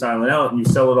case of Goose Island out and you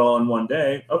sell it all in one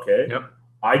day, okay,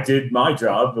 I did my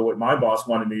job, but what my boss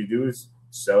wanted me to do is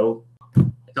sell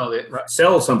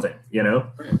something,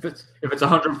 If it's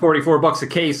 $144 a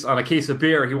case on a case of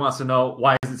beer, he wants to know,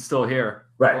 why is it still here?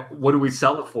 Right. What do we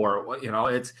sell it for?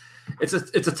 It's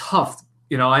a tough,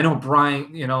 I know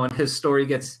Brian, in his story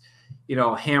gets,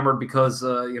 hammered because,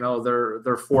 they're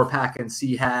 4-pack in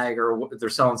Sea Hag or they're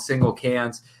selling single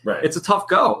cans. Right. It's a tough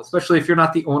go, especially if you're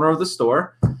not the owner of the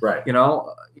store. Right.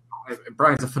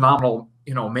 Brian's a phenomenal,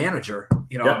 manager,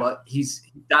 but he's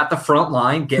at the front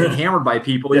line getting hammered by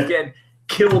people. He's getting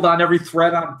killed on every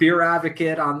thread on Beer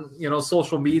Advocate, on,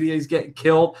 social media. He's getting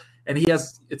killed, and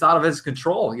it's out of his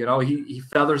control. He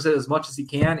feathers it as much as he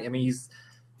can. I mean, he's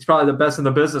probably the best in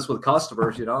the business with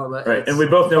customers, but right. And we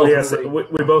both know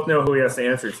we both know who he has to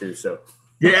answer to. So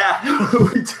yeah,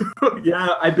 we do.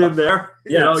 Yeah, I've been there.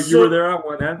 Yeah, you were there on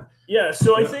one end. Yeah,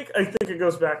 so I think it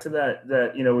goes back to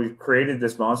that we've created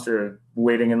this monster of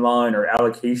waiting in line or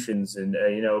allocations, and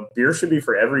beer should be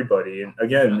for everybody. And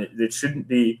again, it shouldn't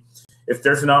be. If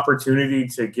there's an opportunity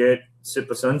to get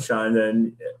Sip of Sunshine,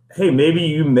 then hey, maybe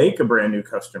you make a brand new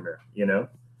customer,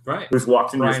 right, who's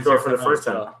walked into your store for the first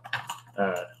time.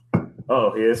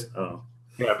 Oh, he is. Oh,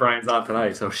 yeah, Brian's on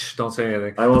tonight, so don't say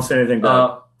anything. I won't say anything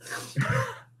bad.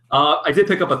 I did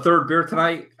pick up a third beer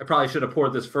tonight. I probably should have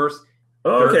poured this first.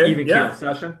 Oh, okay. Even keel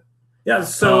session. Yeah.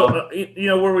 So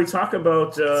where we talk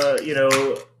about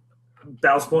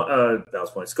Ballast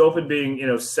Point, Sculpin being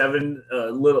about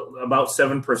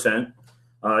 7%.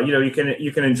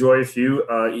 You can enjoy a few.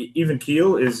 Even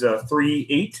keel is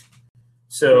 3.8.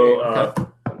 So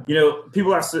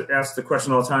people ask the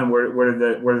question all the time, where did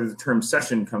the term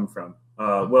session come from?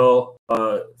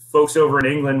 Folks over in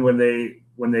England, when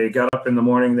they got up in the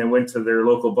morning, they went to their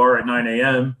local bar at 9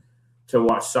 a.m. to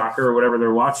watch soccer or whatever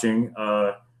they're watching.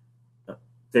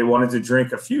 They wanted to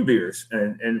drink a few beers,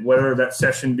 and whether that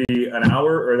session be an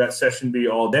hour or that session be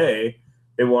all day,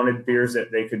 they wanted beers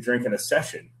that they could drink in a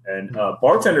session. And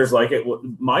bartenders like it.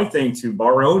 My thing to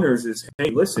bar owners is,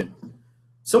 hey, listen,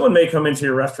 someone may come into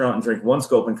your restaurant and drink one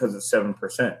Sculpin because it's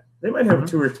 7%. They might have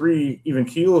 2 or 3 even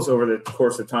keels over the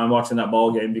course of time watching that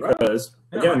ball game because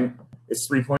again, it's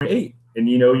 3.8. And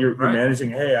you're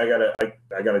managing. Hey, I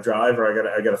gotta drive, or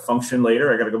I gotta function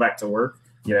later. I gotta go back to work.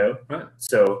 Right.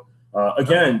 So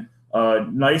again,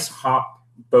 nice hop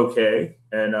bouquet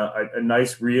and a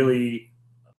nice, really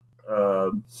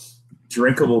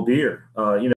drinkable beer.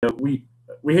 We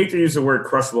hate to use the word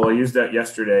crushable. I used that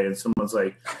yesterday, and someone's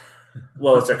like,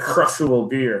 well, it's a crushable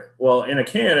beer. Well, in a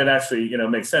can, it actually,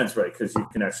 makes sense, right? Because you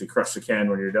can actually crush the can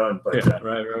when you're done. But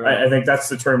right. I think that's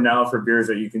the term now for beers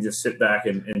that you can just sit back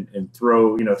and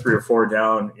throw, 3 or 4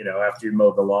 down, after you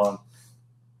mow the lawn.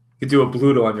 You could do a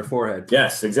Bluto on your forehead.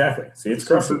 Yes, exactly. See, it's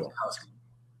crushable.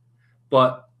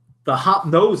 But the hop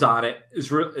nose on it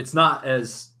it's not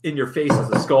as in your face as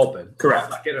a Sculpin. Correct. I'm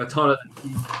not getting a ton of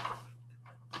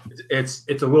it's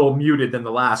a little muted than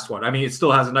the last one. I mean, it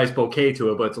still has a nice bouquet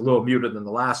to it, but it's a little muted than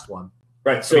the last one.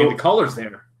 Right. So the color's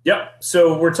there. Yep.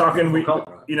 So we're talking. We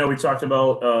talked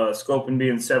about Sculpin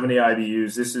being 70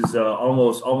 IBUs. This is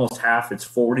almost half. It's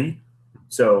 40.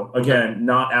 So again,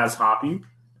 not as hoppy.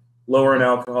 lower in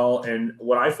alcohol. And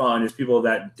what I find is people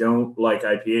that don't like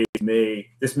IPAs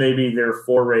this may be their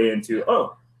foray into,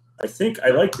 oh, I think I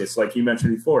like this. Like you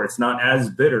mentioned before, it's not as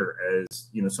bitter as,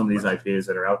 you know, some of these IPAs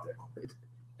that are out there.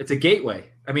 It's a gateway.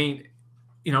 I mean,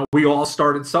 you know, we all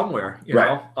started somewhere, you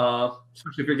know,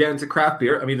 especially if you're getting into craft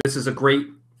beer. I mean, this is a great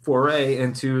foray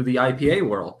into the IPA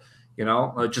world, you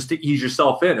know, just to ease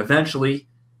yourself in. Eventually,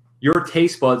 your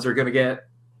taste buds are going to get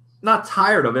not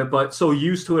tired of it, but so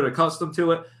used to it, accustomed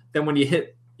to it. Then when you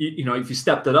hit, you know, if you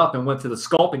stepped it up and went to the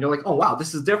sculpin, you're like, oh, wow,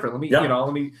 this is different. Let me, you know,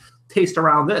 let me taste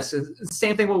around this. It's the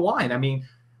same thing with wine. I mean,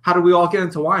 how did we all get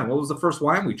into wine? What was the first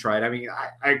wine we tried? I mean,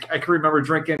 I can remember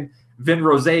drinking Vin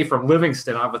Rosé from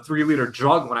Livingston out of a 3-liter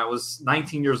jug when I was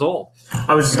 19 years old.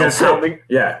 I was just going to say,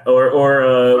 yeah,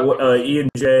 or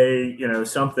E&J, you know,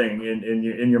 something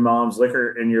in your mom's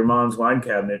liquor, in your mom's wine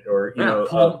cabinet, or, you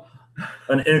know,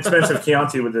 an inexpensive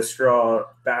Chianti with a straw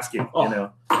basket, you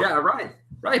know. Yeah,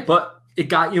 right. But it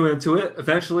got you into it.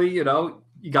 Eventually, you know,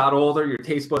 you got older, your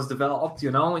taste buds developed,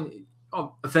 you know, and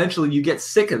eventually you get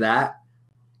sick of that.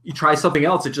 You try something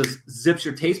else, it just zips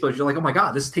your taste buds. You're like, oh my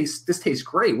God, this tastes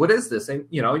great. What is this? And,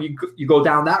 you know, you go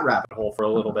down that rabbit hole for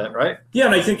a little bit, right? Yeah,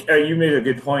 and I think you made a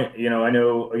good point. You know, I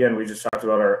know, again, we just talked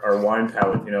about our wine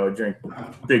palate. You know, I drink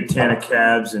big Tannic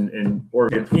Cabs and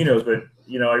Oregon Pinots, but,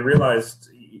 you know, I realized,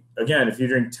 again, if you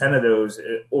drink 10 of those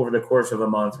over the course of a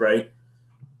month, right,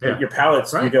 your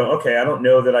palates, you go, okay, I don't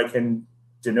know that I can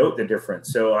denote the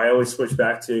difference. So I always switch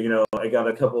back to, you know, I got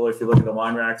a couple, if you look at the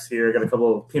wine racks here, I got a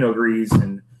couple of Pinot Gris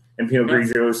and Pinot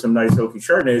Grigio, some nice oaky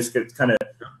Chardonnays. Kind of,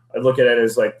 I look at it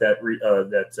as like that,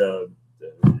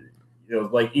 you know,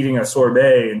 like eating a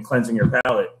sorbet and cleansing your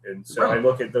palate. And so I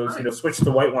look at those, you know, switch to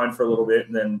white wine for a little bit,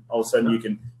 and then all of a sudden you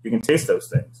can taste those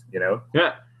things, you know?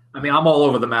 Yeah. I mean, I'm all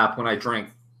over the map when I drink,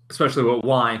 especially with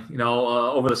wine, you know,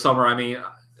 over the summer. I mean,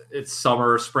 it's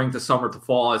summer, spring to summer to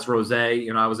fall. It's rosé.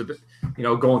 You know, I was a bit, you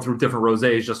know, going through different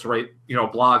rosés just to write, you know,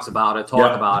 blogs about it,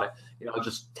 talk about it, you know,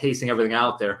 just tasting everything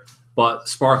out there. But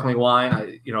sparkling wine,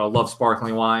 I love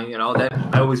sparkling wine. You know, then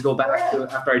I always go back to,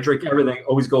 after I drink everything,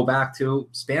 always go back to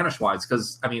Spanish wines,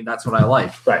 because I mean that's what I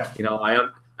like. Right. You know,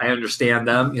 I understand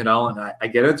them. You know, and I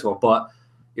get into it. But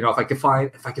you know, if I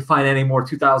could find any more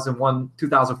 2001,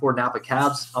 2004 Napa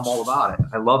Cabs, I'm all about it.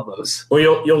 I love those. Well,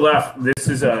 you'll laugh. This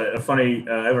is a funny.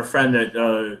 I have a friend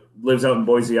that lives out in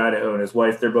Boise, Idaho, and his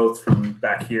wife. They're both from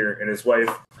back here, and his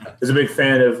wife is a big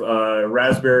fan of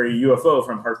Raspberry UFO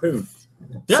from Harpoon.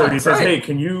 Yeah, so he says, hey,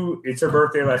 it's her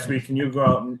birthday last week. Can you go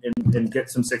out and get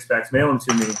some 6-packs, mail them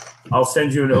to me? I'll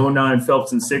send you an 09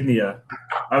 Phelps insignia.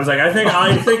 I was like, I think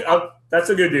that's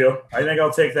a good deal. I think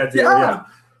I'll take that deal. Yeah.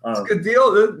 It's a good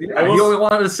deal. He only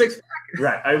wanted a 6-pack.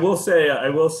 Right. I will say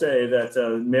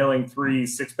that mailing 3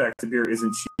 6-packs of beer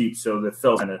isn't cheap. So the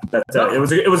Phelps, it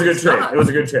was a good trade. It was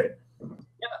a good trade.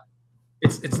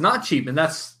 It's not cheap, and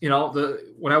that's, you know,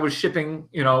 when I was shipping,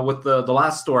 you know, with the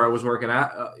last store I was working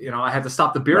at, you know, I had to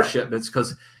stop the beer shipments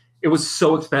because it was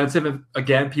so expensive. And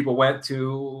again, people went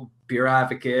to Beer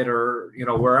Advocate or, you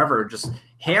know, wherever, just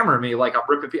hammer me like I'm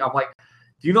ripping. I'm like,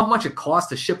 do you know how much it costs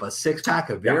to ship a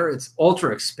 6-pack of beer? It's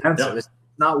ultra expensive. It's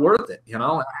not worth it. You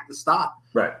know, I had to stop.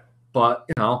 Right. But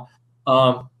you know,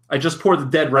 I just poured the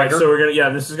Dead Rider. So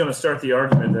this is gonna start the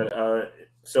argument that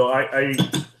so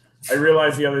I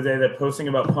realized the other day that posting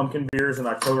about pumpkin beers and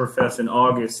Oktoberfest in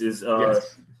August is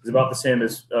about the same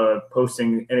as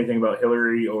posting anything about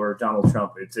Hillary or Donald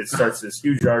Trump. It starts this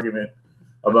huge argument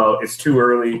about it's too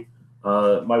early.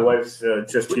 My wife's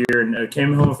just here and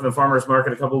came home from the farmer's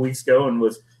market a couple of weeks ago and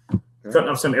was cutting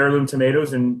up some heirloom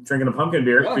tomatoes and drinking a pumpkin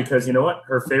beer because, you know what,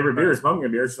 her favorite beer is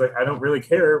pumpkin beer. She's like, I don't really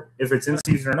care if it's in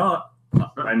season or not.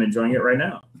 I'm enjoying it right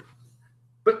now.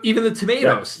 But even the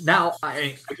tomatoes. Now,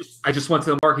 I just went to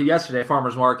the market yesterday,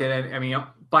 farmer's market, and I mean, I'm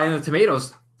buying the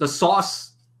tomatoes, the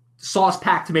sauce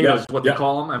packed tomatoes is what they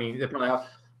call them. I mean, they probably have,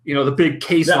 you know, the big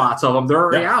case lots of them. They're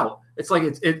already out. It's like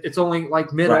it's only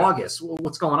like mid-August.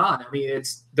 What's going on? I mean,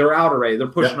 they're out already. They're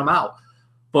pushing them out.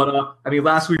 But I mean,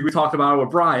 last week we talked about it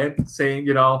with Brian, saying,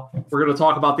 you know, we're going to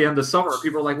talk about the end of summer.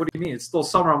 People are like, what do you mean? It's still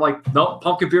summer. I'm like, no,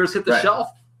 pumpkin beers hit the shelf.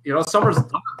 You know, summer's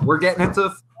done. We're getting into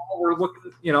fall. We're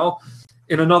looking, you know.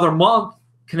 In another month,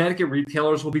 Connecticut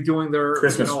retailers will be doing their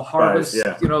Christmas harvest,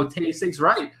 tastings.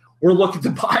 Right, we're looking to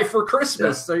buy for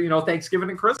Christmas. So, you know, Thanksgiving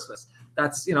and Christmas.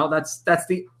 That's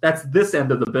that's this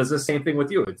end of the business. Same thing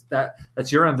with you. That's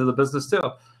your end of the business too,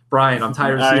 Brian. I'm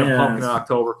tired of seeing pumpkin in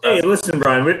October. Hey, listen,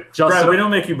 Brian. We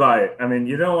don't make you buy it. I mean,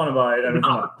 you don't want to buy it. I mean,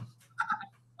 come on.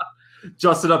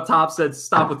 Justin up top said,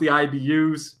 "Stop with the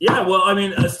IBUs." Yeah, well, I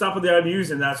mean, stop with the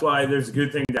IBUs, and that's why there's a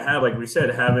good thing to have, like we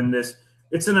said, having this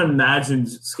it's an imagined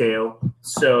scale.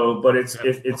 So, but it's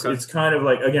kind of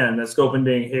like, again, the scoping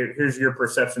being here's your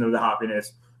perception of the hoppiness,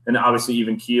 and obviously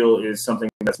even keel is something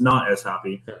that's not as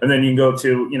hoppy. And then you can go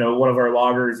to one of our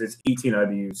lagers is 18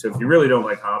 IBUs. So if you really don't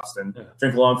like hops, then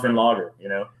drink a Longfin lager.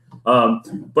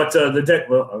 But the dead.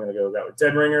 Well, I'm gonna go that way.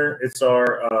 Dead Ringer. It's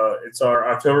our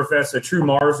Oktoberfest, a true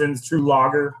Marzens, true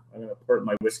lager. I'm gonna pour it in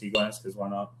my whiskey glass because why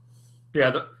not?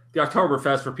 Yeah, the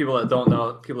Oktoberfest, for people that don't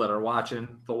know, people that are watching,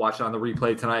 they'll watch it on the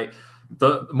replay tonight.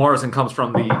 The Marzen comes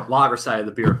from the lager side of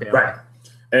the beer family. Right.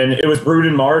 And it was brewed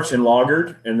in March and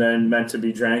lagered and then meant to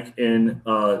be drank in,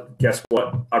 guess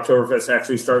what? Oktoberfest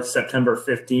actually starts September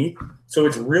 15th. So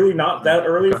it's really not that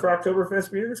early for Oktoberfest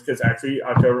beers because actually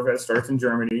Oktoberfest starts in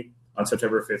Germany on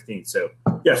September 15th. So,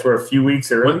 yes, we're a few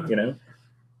weeks early,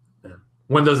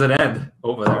 When does it end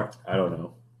over there? I don't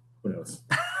know. Who knows?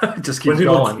 Just keep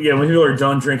going. Yeah, when people are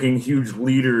done drinking huge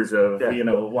liters of,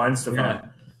 wine stuff.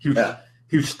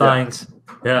 Huge steins.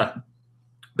 Yeah.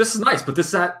 This is nice, but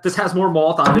this has more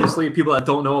malt, obviously. People that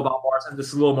don't know about Marzen, this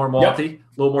is a little more malty, a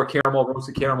little more caramel,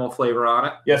 roasted caramel flavor on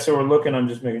it. Yeah, so we're looking. I'm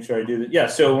just making sure I do that. Yeah,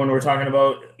 so when we're talking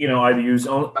about IBUs,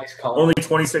 only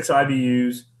 26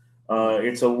 IBUs.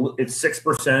 It's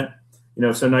 6%.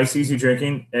 So nice, easy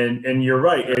drinking, and you're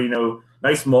right.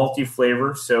 Nice malty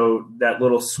flavor. So that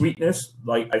little sweetness,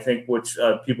 like I think, which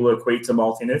people equate to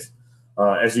maltiness.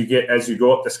 As you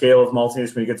go up the scale of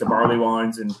maltiness, when you get to barley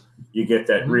wines and you get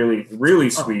that really, really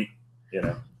sweet,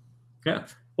 Yeah.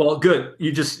 Well, good.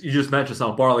 You just mentioned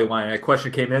some barley wine. A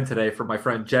question came in today from my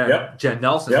friend Jen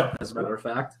Nelson, as a matter of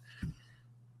fact.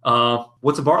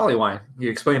 What's a barley wine? You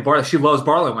explained barley. She loves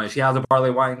barley wine. She has a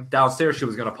barley wine downstairs she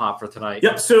was going to pop for tonight.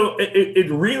 Yep. So it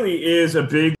really is a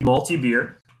big malty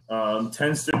beer.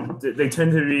 They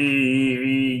tend to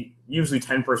be usually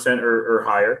 10% or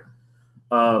higher.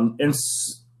 And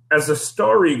as the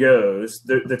story goes,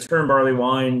 the term barley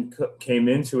wine came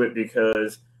into it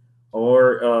because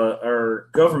our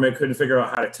government couldn't figure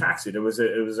out how to tax it. It was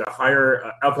a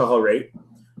higher alcohol rate.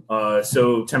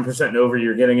 So 10% and over,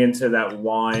 you're getting into that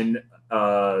wine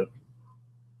ABV.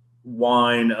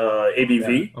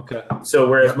 Yeah. Okay. So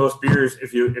whereas most beers,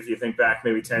 if you think back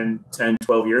maybe 10,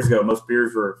 12 years ago, most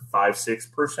beers were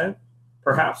 5-6%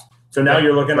 perhaps. So now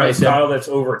you're looking at a style that's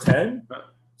over 10.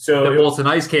 So the Bolton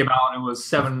Ice came out and it was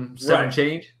seven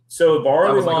change. So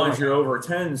barley wines, you're over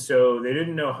 10. So they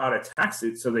didn't know how to tax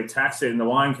it. So they taxed it in the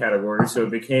wine category. So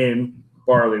it became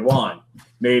barley wine,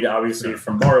 made obviously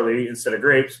from barley instead of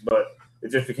grapes, but it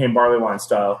just became barley wine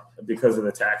style because of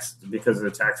the tax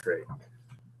rate.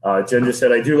 Jen just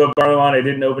said, I do love barley wine. I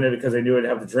didn't open it because I knew I'd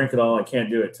have to drink it all. I can't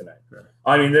do it tonight. Right.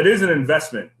 I mean, that is an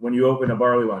investment when you open a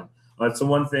barley wine. That's the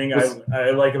one thing I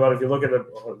like about, if you look at the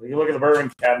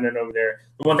bourbon cabinet over there,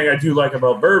 the one thing I do like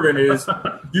about bourbon is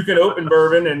you can open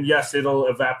bourbon and yes, it'll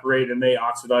evaporate and may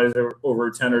oxidize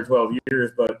over 10 or 12 years,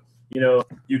 but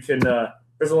you can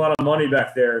there's a lot of money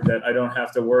back there that I don't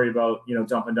have to worry about,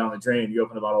 dumping down the drain. You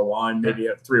open a bottle of wine, maybe you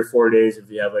have 3 or 4 days if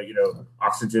you have a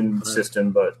oxygen system,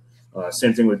 but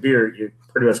same thing with beer, you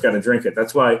pretty much got to drink it.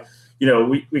 That's why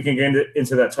we can get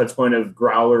into that touch point of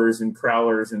growlers and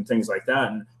crowlers and things like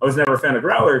that. And I was never a fan of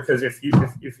growler because if you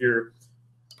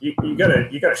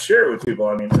gotta share it with people.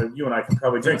 I mean, you and I can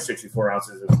probably drink 64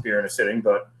 ounces of beer in a sitting,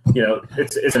 but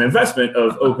it's an investment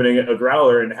of opening a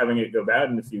growler and having it go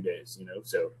bad in a few days.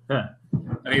 So I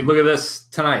mean, look at this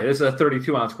tonight. This is a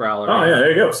 32-ounce growler. Oh yeah, there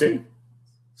you go. See,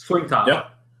 swing top. Yeah.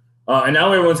 And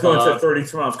now everyone's going to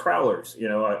 32-ounce crowlers.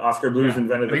 Oscar Blues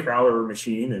invented the crowler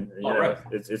machine, and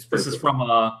it's pretty. This is from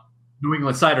New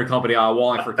England Cider Company out of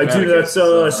Wallingford, I Connecticut.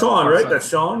 That's Sean, right? That's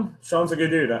Sean. Sean's a good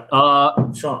dude.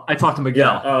 Sean. I talked to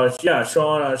Miguel.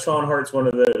 Sean Hart's one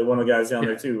of the guys down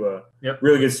there too.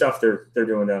 Really good stuff they're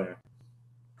doing down there.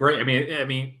 Great. I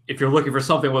mean, if you're looking for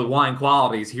something with wine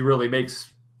qualities, he really makes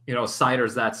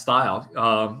ciders that style.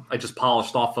 I just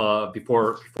polished off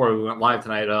before we went live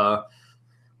tonight.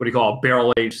 What do you call it?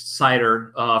 Barrel-aged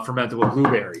cider fermented with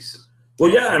blueberries. Well,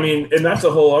 yeah, I mean, and that's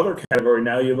a whole other category.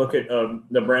 Now you look at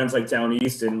the brands like Down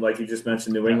East and like you just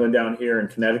mentioned, New England down here in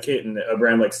Connecticut, and a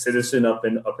brand like Citizen up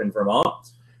in Vermont.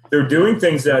 They're doing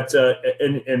things that,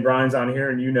 and Brian's on here,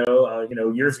 and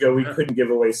years ago we couldn't give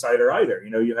away cider either.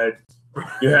 You had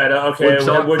we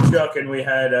had Woodchuck and we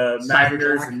had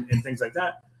Magners and things like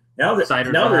that. Now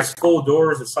there's full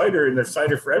doors of cider, and there's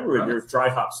cider for everyone. There's dry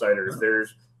hop ciders.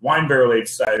 There's wine barrel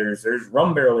aged ciders. There's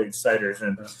rum barrel aged ciders,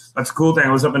 and that's a cool thing.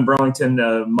 I was up in Burlington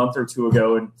a month or two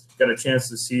ago and got a chance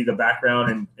to see the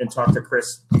background and talk to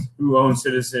Chris, who owns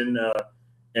Citizen,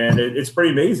 and it's pretty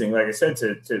amazing. Like I said,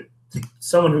 to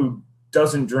someone who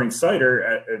doesn't drink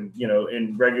cider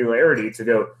in regularity to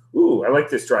go, ooh, I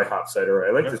like this dry hop cider. Or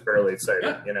I like this barrel aged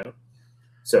cider.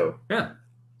 So yeah,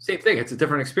 same thing. It's a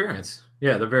different experience.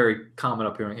 Yeah, they're very common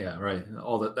up here. Yeah, right.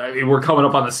 I mean, we're coming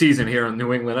up on the season here in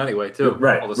New England anyway, too.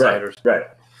 Right. All the ciders. Right.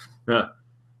 Yeah.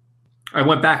 I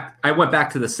went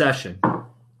back to the session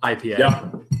IPA. Yeah.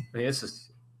 I mean, this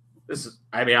is.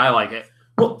 I mean, I like it.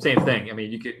 Well, same thing. I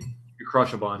mean, you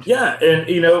crush a bunch. Yeah,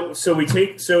 and so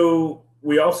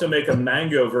we also make a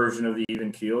mango version of the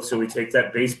even keel. So we take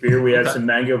that base beer, we add some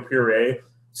mango puree,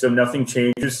 so nothing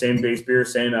changes, same base beer,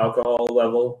 same alcohol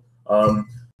level.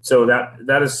 So that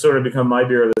has sort of become my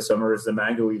beer of the summer is the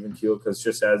mango even keel because it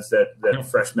just adds that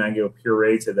fresh mango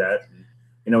puree to that.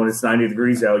 You know, when it's 90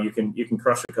 degrees out, you can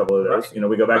crush a couple of those. Right. You know,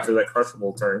 we go back to that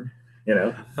crushable term. You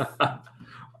know,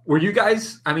 were you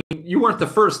guys? I mean, you weren't the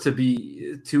first to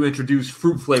introduce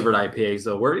fruit flavored IPAs,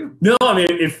 though, were you? No, I mean,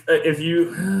 if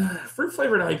you fruit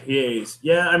flavored IPAs,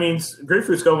 yeah, I mean,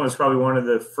 Grapefruit Scotland was probably one of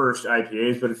the first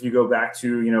IPAs. But if you go back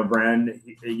to brand,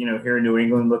 here in New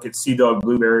England, look at Sea Dog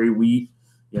Blueberry Wheat.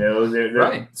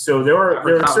 Right. So there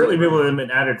are certainly people that have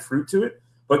added fruit to it,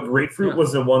 but grapefruit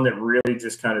was the one that really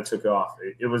just kind of took off.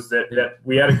 It was that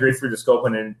we had a grapefruit to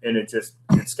Scotland and it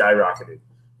skyrocketed.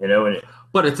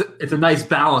 But it's a nice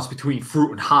balance between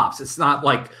fruit and hops. It's not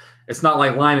like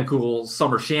Leinenkugel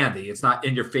Summer Shandy. It's not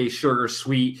in your face sugar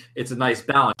sweet. It's a nice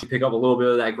balance. You pick up a little bit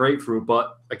of that grapefruit,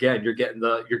 but again, you're getting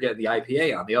the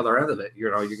IPA on the other end of it.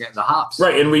 You're getting the hops.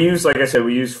 Right, and we use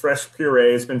fresh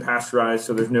puree. It's been pasteurized,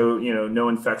 so there's no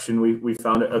infection. We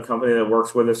found a company that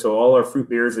works with us. So all our fruit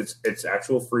beers, it's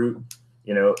actual fruit.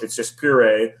 It's just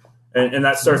puree. And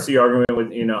that starts the argument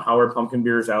with, how are pumpkin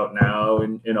beers out now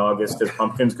in August because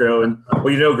pumpkins grow? And,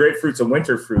 grapefruit's a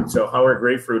winter fruit, so how are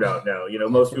grapefruit out now?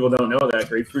 Most people don't know that.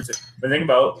 Grapefruit's – but think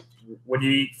about when you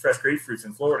eat fresh grapefruits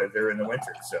in Florida, they're in the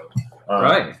winter. So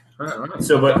Right.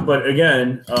 So, but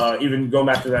again, even going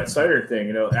back to that cider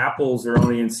thing, apples are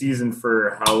only in season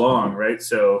for how long, right?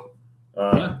 So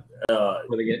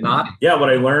where they get naughty. Yeah, what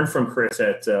I learned from Chris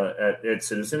at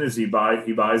Citizen is he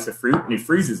buys the fruit and he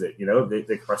freezes it.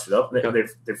 They crush it up and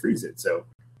they freeze it. So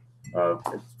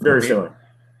it's very similar.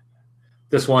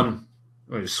 This one,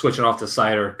 we're just switching off the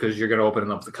cider because you're going to open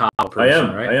up the cava. I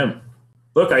am.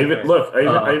 Look, I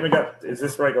even got. Is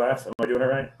this the right glass? Am I doing it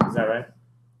right? Is that right?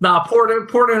 Nah, pour it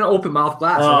in an open mouth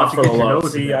glass. Oh, for the love.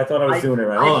 See, I thought I was doing it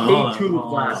right. I hate tulip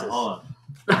glasses.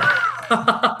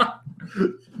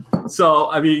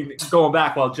 So, I mean, going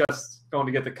back while just going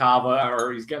to get the cava,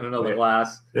 or he's getting another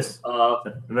glass. This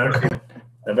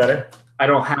better? I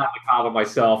don't have the cava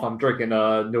myself. I'm drinking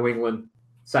New England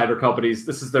Cider Company's.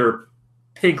 This is their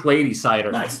Pink Lady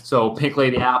cider. Nice. So Pink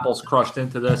Lady apples crushed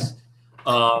into this.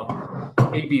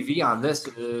 ABV on this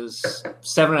is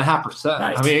 7.5%.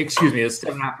 Nice. I mean, excuse me, it's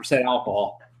 7.5%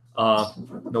 alcohol.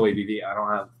 No ABV. I don't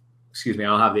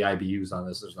have the IBUs on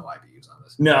this. There's no IBUs on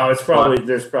this. No,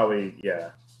 there's probably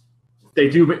yeah. They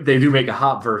do make a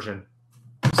hop version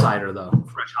cider though,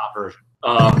 fresh hop version.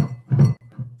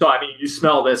 So I mean, you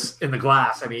smell this in the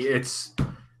glass. I mean, it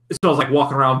smells like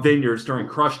walking around vineyards during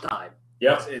crush time.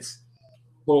 Yep. It's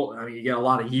well, I mean, you get a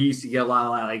lot of yeast. You get a lot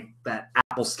of like that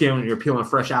apple skin when you're peeling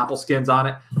fresh apple skins on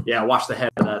it. Yeah, watch the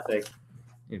head of that thing.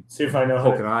 See if I know.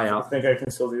 Poke an eye out. I think I can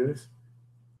still do this.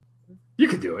 You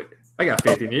can do it. I got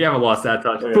faith in you. You haven't lost that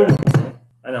touch. Oh, yeah.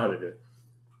 I know how to do it.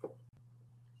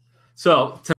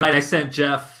 So tonight I sent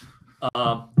Jeff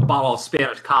a bottle of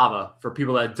Spanish cava. For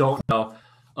people that don't know,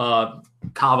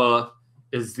 cava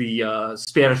is the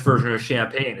Spanish version of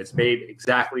champagne. It's made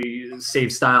exactly the same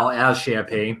style as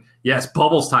champagne. Yes,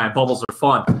 bubbles time. Bubbles are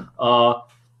fun.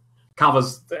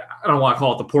 Cava's, I don't want to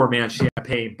call it the poor man's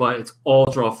champagne, but it's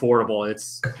ultra affordable.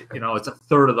 It's a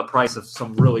third of the price of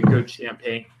some really good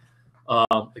champagne.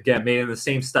 Again, made in the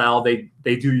same style. They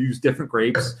do use different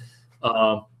grapes.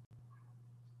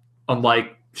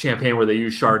 Unlike champagne where they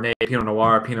use Chardonnay, Pinot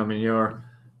Noir, Pinot Meunier,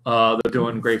 they're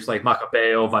doing grapes like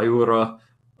Macabeo, Viura,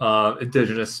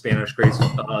 indigenous Spanish grapes,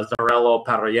 Zarello,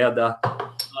 Parellada.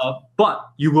 But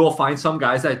you will find some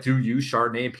guys that do use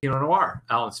Chardonnay and Pinot Noir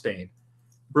out in Spain.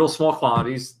 Real small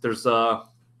quantities. There's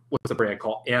what's the brand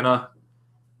called? Ana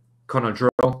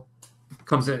Conadro.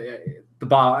 Comes in the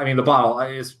bottle. I mean, the bottle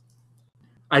is.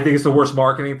 I think it's the worst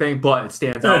marketing thing, but it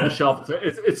stands out on the shelf.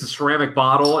 It's a ceramic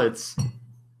bottle. It's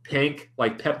pink,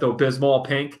 like Pepto-Bismol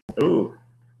pink. Ooh,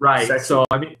 right. Sexy. So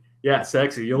I mean, yeah,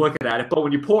 sexy. You're looking at it, but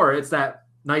when you pour it, it's that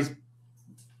nice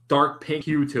dark pink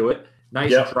hue to it.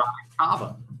 Nice dry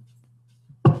cava.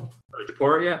 Did you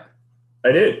pour it yet?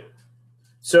 I did.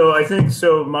 So I think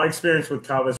my experience with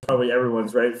cava is probably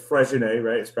everyone's, right? Freixenet,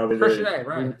 right? It's probably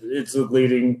right. It's the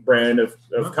leading brand of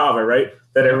cava, right?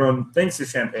 That everyone thinks is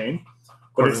champagne,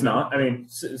 but it's not. I mean,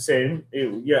 same.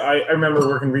 I remember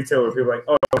working retail where people were like,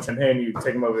 oh, champagne. You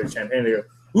take them over to champagne. They go,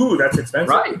 ooh, that's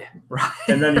expensive. Right.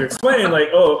 And then you explain like,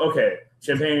 oh, okay,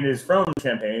 champagne is from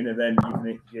Champagne, and then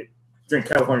you can drink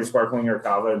California sparkling or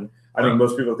cava. And I think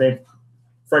most people think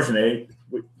Freixenet,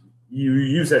 you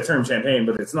use that term champagne,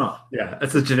 but it's not. Yeah,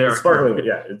 it's a generic sparkling. term.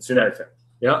 Yeah, it's generic term.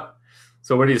 Yeah.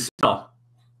 So what do you smell?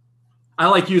 I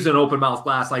like using an open mouth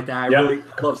glass like that. I really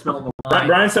love smelling the wine.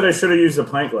 Brian said I should have used a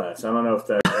pint glass. I don't know if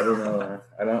that. I don't know.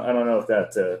 I don't know if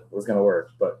that was going to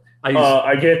work. But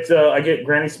I get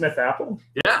Granny Smith apple.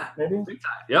 Yeah, maybe.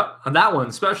 Yep, on that one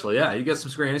especially. Yeah, you get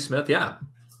some Granny Smith. Yeah.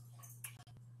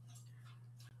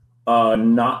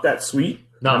 Not that sweet.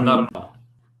 No, not at all.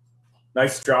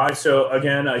 Nice dry. So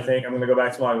again, I think I'm going to go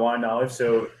back to my wine knowledge.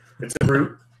 So it's a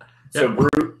brut. So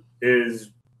brut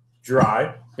is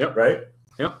dry. Yep. Right.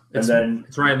 Yep. And then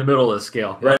it's right in the middle of the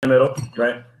scale. Right in the middle.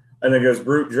 Right. And then it goes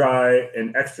brut, dry,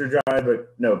 and extra dry.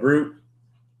 But no, brut.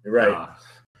 You're right.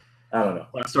 I don't know.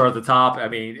 Let's start at the top. I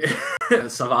mean,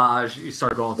 Sauvage. You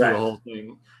start going through the whole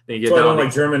thing. Then you get so down. I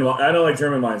don't like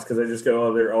German wines because I just go,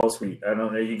 oh, they're all sweet. I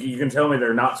don't know. You can tell me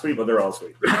they're not sweet, but they're all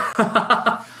sweet.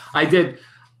 I did.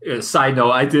 Side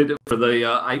note: I did for the.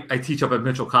 I teach up at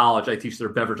Mitchell College. I teach their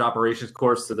beverage operations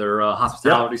course to their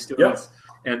hospitality students,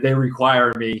 and they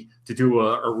require me to do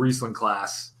a Riesling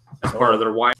class as part of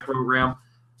their wine program.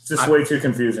 It's just way too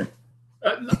confusing.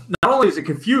 Not only is it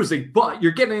confusing, but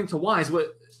you're getting into wines with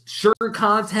sugar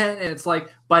content, and it's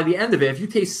like by the end of it, if you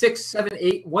taste 6, 7,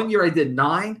 8. One year I did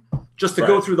 9 just to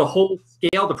go through the whole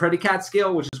scale, the Predicat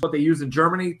scale, which is what they use in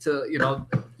Germany to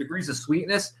degrees of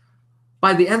sweetness.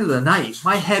 By the end of the night,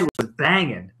 my head was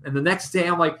banging, and the next day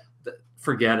I'm like,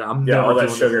 forget it. I'm never all that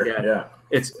doing sugar. this again. Yeah,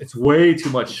 it's way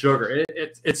too much sugar.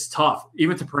 It's tough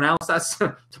even to pronounce that.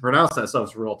 To pronounce that stuff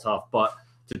is real tough, but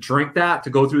to drink that,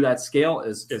 to go through that scale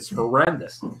is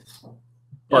horrendous.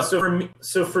 But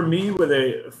so for me with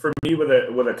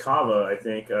a cava, I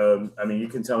think I mean, you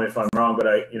can tell me if I'm wrong, but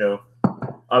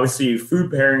obviously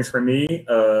food pairings for me,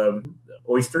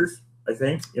 oysters. I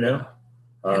think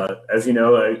as you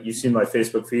know, you've seen my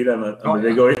Facebook feed. I'm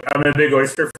a big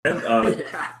oyster fan.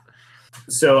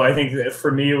 So I think that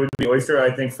for me it would be oyster.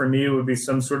 I think for me it would be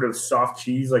some sort of soft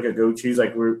cheese, like a goat cheese.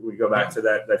 Like we go back to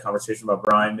that conversation about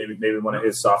Brian. Maybe one of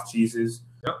his soft cheeses.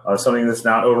 Something that's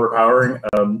not overpowering.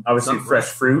 Obviously fresh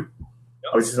fruit.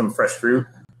 Obviously some fresh fruit.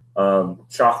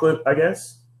 Chocolate, I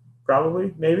guess.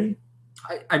 Probably, maybe.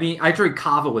 I mean, I drink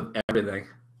cava with everything.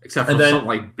 Except for something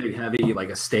like big heavy, like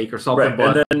a steak or something. Right.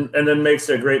 But and then makes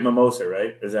a great mimosa,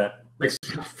 right? Is that makes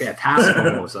fantastic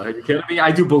mimosa? Are you kidding me?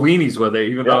 I do Bellinis with it,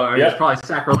 even though it's probably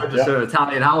sacrilegious in an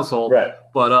Italian household. Right.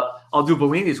 But I'll do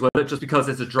Bellinis with it just because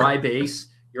it's a dry base.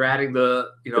 You're adding the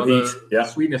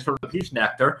sweetness from the peach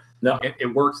nectar. No.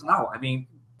 It works out. I mean,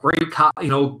 great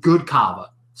good cava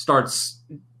starts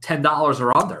 $10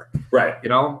 or under. Right.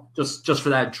 Just for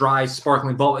that dry,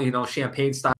 sparkling bubble,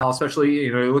 champagne style, especially,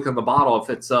 you look at the bottle, if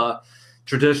it's a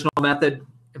traditional method,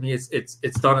 I mean,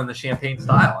 it's done in the champagne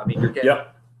style. I mean, you're getting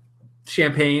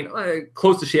champagne,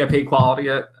 close to champagne quality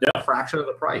at a fraction of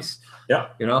the price. Yeah.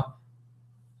 No,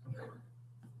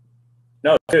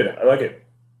 dude, I like it.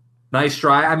 Nice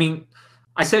dry. I mean,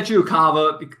 I sent you a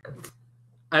cava.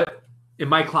 In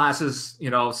my classes,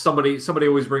 somebody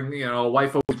always a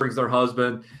wife always brings their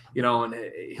husband, and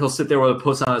he'll sit there with a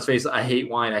puss on his face. I hate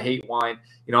wine.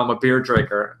 I'm a beer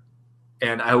drinker,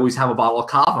 and I always have a bottle of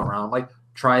cava around. I'm like,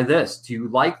 try this. Do you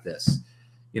like this?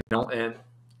 And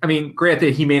I mean,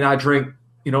 granted, he may not drink,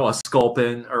 a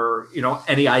Sculpin or,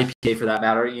 any IPA for that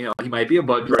matter. He might be a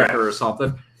Bud drinker or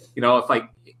something.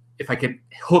 If I can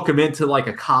hook him into like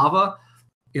a cava,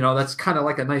 that's kind of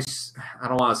like a nice. I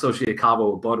don't want to associate cava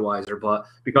with Budweiser, but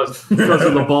because of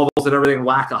the bubbles and everything,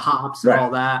 lack of hops and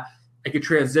all that, I could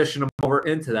transition them over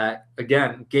into that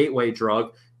again gateway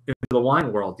drug into the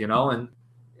wine world. And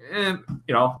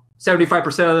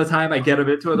 75% of the time I get them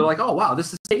into it, they're like, oh wow,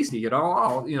 this is tasty.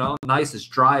 Nice. It's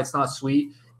dry. It's not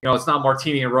sweet. It's not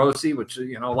Martini and Rossi, which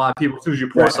a lot of people, as soon as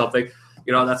you pour something,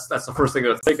 that's the first thing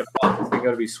they're thinking about. It's going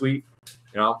to be sweet.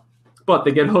 But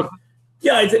they get hooked.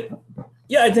 Yeah, I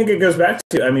think it goes back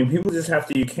to, I mean, people just have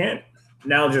to, you can't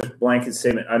now just blanket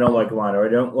statement, I don't like wine, or I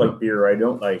don't like beer, or I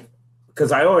don't like,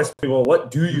 because I always say, well,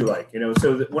 what do you like?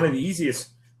 So one of the easiest,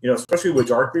 especially with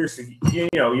dark beers, you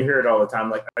hear it all the time,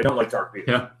 like, I don't like dark beer.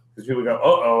 Yeah. Because people go,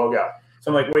 oh, God.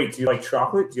 So I'm like, wait, do you like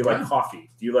chocolate? Do you like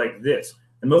coffee? Do you like this?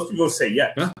 And most people say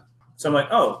yes. Yeah. So I'm like,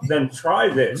 oh, then try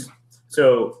this.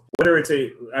 So whether it's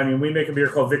we make a beer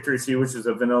called Victory Sea, which is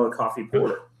a vanilla coffee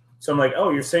porter. So I'm like, oh,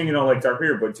 you're saying you don't like dark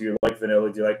beer, but do you like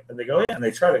vanilla? Do you like? And they go, yeah. And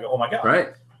they try. They go, oh my God. Right.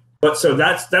 But so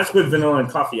that's with vanilla and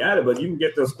coffee added, but you can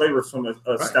get those flavors from a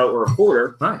stout or a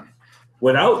porter,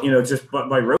 without just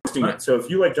by roasting it. So if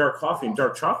you like dark coffee and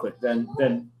dark chocolate, then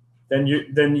then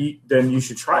you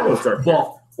should try those dark beers.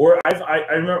 Well, or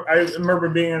I remember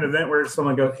being at an event where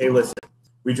someone goes, "Hey, listen,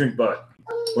 we drink Bud.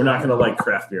 We're not going to like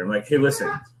craft beer." I'm like, "Hey, listen,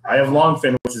 I have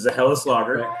Longfin, which is a Helles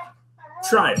lager. Right.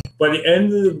 Try it." By the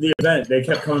end of the event, they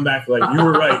kept coming back like, "You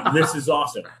were right. This is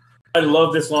awesome. I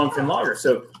love this Longfin lager."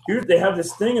 So here they have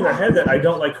this thing in their head that I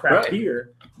don't like craft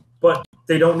beer, but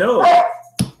they don't know.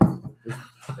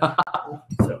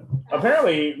 So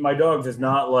apparently, my dog does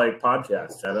not like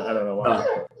podcasts. I don't know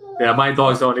why. Yeah, my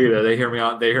dogs don't either. They hear me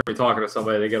talking to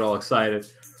somebody, they get all excited.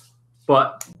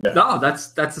 But no,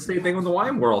 that's the same thing with the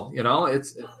wine world. You know,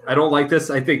 I don't like this.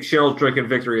 I think Cheryl's drinking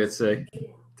Victory at Sig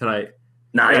tonight.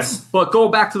 Nice. But going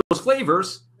back to those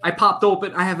flavors, I popped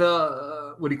open. I have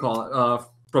a what do you call it?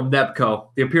 From Nebco,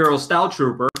 the Imperial Stout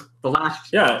Trooper.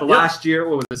 Last year,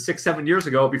 what was it, 6-7 years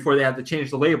ago, before they had to change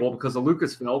the label because of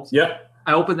Lucasfilms. Yep.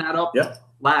 I opened that up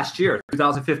last year,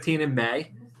 2015 in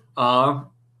May. I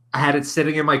had it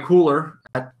sitting in my cooler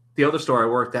at the other store I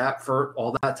worked at for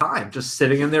all that time, just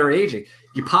sitting in there aging.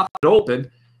 You pop it open,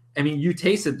 I mean, you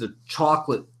tasted the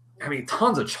chocolate. I mean,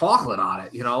 tons of chocolate on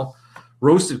it, you know,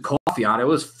 roasted coffee on it. It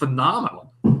was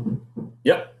phenomenal.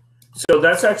 Yep. So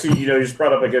that's actually, you just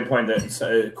brought up a good point. That's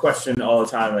a question all the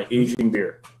time, like aging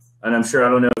beer. And I'm sure, I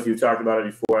don't know if you talked about it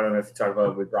before. I don't know if you talked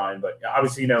about it with Brian, but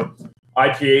obviously,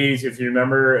 IPAs, if you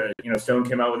remember, Stone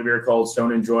came out with a beer called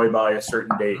Stone Enjoy by a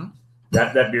certain date.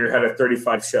 That beer had a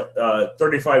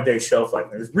 35-day shelf life.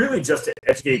 It was really just to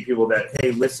educate people that,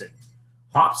 hey, listen,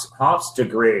 hops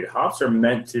degrade. Hops are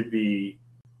meant to be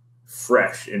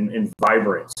fresh and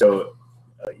vibrant. So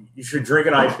you should drink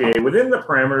an IPA within the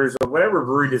parameters of whatever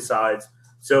brewery decides.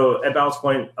 So at Ballast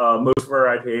Point, most of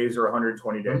our IPAs are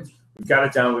 120 days. We've got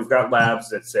it down. We've got labs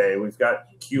that say, we've got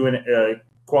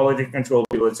quality control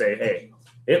people that say, hey,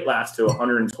 it lasts to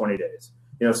 120 days.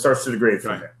 It starts to degrade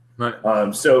from there.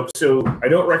 Right. So I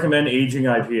don't recommend aging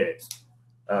IPAs.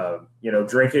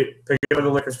 Drink it, pick it up at the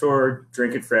liquor store,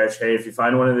 drink it fresh. Hey, if you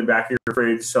find one in the back of your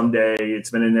fridge someday,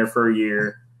 it's been in there for a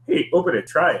year, hey, open it,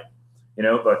 try it.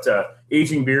 But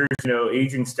aging beers,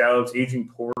 aging stouts, aging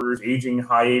porters, aging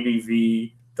high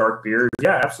ABV dark beers,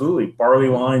 yeah, absolutely. Barley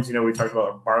wines, we talked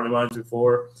about barley wines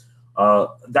before.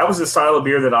 That was a style of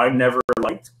beer that I never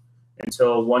liked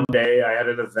until one day I had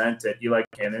an event at Eli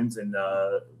Cannon's, and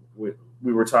we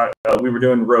were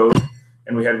doing Rogue,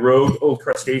 and we had Rogue Old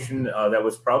Crustacean that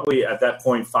was probably at that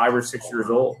point 5 or 6 years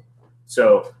old.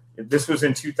 So this was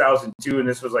in 2002, and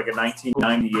this was like a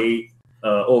 1998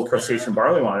 Old Crustacean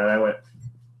barley wine, and I went,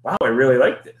 wow, I really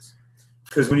like this.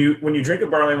 Because when you drink a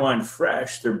barley wine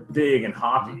fresh, they're big and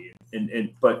hoppy,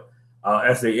 but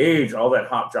as they age, all that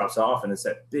hop drops off, and it's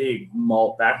that big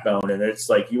malt backbone, and it's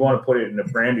like you want to put it in a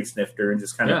brandy snifter and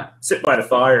just kind of sit by the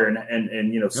fire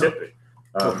and sip it.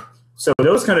 So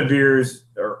those kind of beers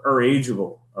are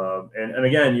ageable, and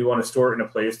again, you want to store it in a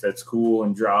place that's cool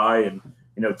and dry, and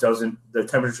the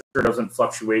temperature doesn't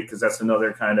fluctuate, because that's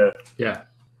another kind of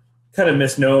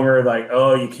misnomer, like,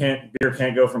 oh, beer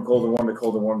can't go from cold to warm to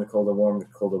cold to warm to cold to warm to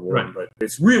cold to warm. Right. But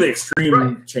it's really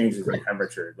extreme changes in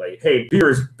temperature. Like, hey, beer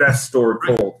is best stored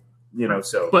cold,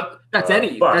 so. But that's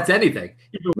anything,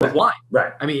 even with wine.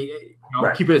 Right. I mean,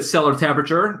 keep it at cellar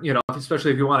temperature,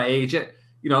 especially if you want to age it.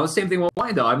 The same thing with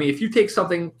wine, though. I mean, if you take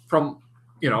something from,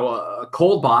 a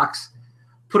cold box,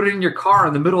 put it in your car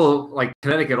in the middle of, like,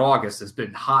 Connecticut August has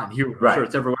been hot and humid. I'm sure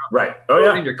it's everywhere. Right. Oh,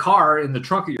 yeah. Put it in your car, in the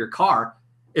trunk of your car.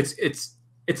 It's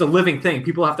a living thing.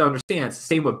 People have to understand. It's the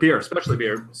same with beer, especially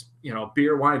beer.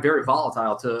 Beer, wine, very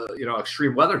volatile to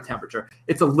extreme weather temperature.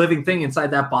 It's a living thing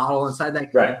inside that bottle, inside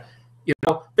that can. Right.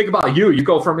 Think about you. You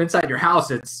go from inside your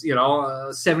house. It's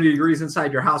 70 degrees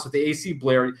inside your house with the AC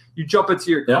blaring. You jump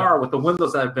into your car with the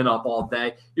windows that have been up all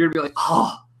day. You're gonna be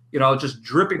like, just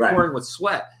dripping, pouring with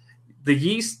sweat. The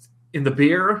yeast in the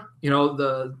beer,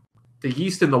 the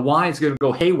yeast in the wine is going to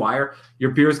go haywire.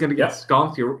 Your beer is going to get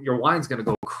skunked. Your wine's going to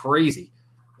go crazy,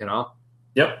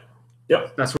 Yep.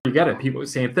 That's where you get it. People,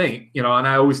 same thing, And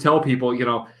I always tell people,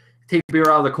 take the beer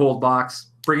out of the cold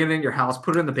box, bring it in your house,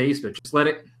 put it in the basement. Just let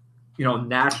it,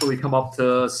 naturally come up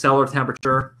to cellar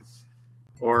temperature,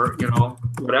 or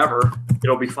whatever.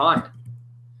 It'll be fine.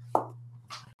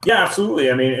 Yeah,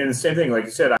 absolutely. I mean, and the same thing, like you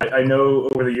said, I know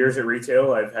over the years at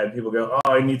retail, I've had people go,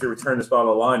 oh, I need to return this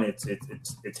bottle of wine.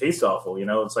 It tastes awful.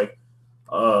 It's like,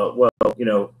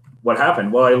 what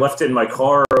happened? Well, I left it in my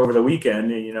car over the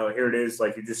weekend, and, here it is.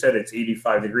 Like you just said, it's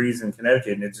 85 degrees in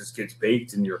Connecticut, and it just gets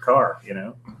baked in your car,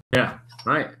 Yeah,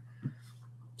 right.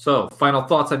 So final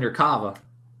thoughts on your cava?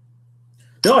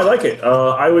 No, I like it.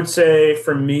 I would say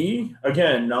for me,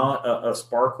 again, not a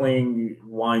sparkling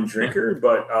wine drinker,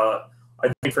 but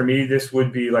I think for me, this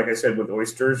would be, like I said, with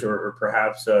oysters or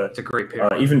perhaps it's a great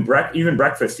pair. even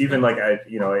breakfast, even like I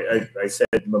said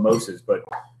mimosas, but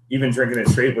even drinking it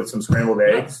straight with some scrambled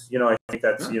eggs, I think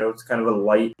that's, it's kind of a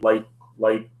light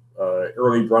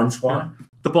early brunch wine.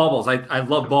 The bubbles. I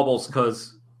love bubbles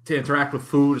because to interact with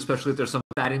food, especially if there's some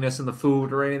fattiness in the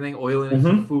food or anything, oiliness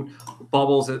in the food,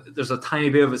 bubbles, there's a tiny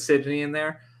bit of acidity in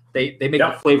there. They make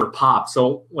the flavor pop.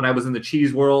 So when I was in the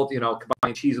cheese world,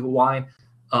 combining cheese with wine,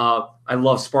 I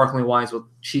love sparkling wines with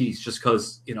cheese just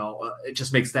because, it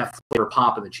just makes that flavor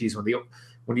pop in the cheese.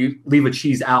 When you leave a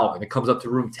cheese out and it comes up to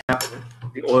room temp,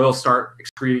 the oils start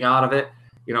excreting out of it.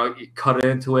 You cut it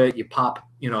into it, you pop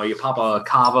a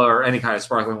cava or any kind of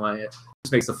sparkling wine. It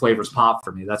just makes the flavors pop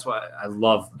for me. That's why I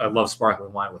love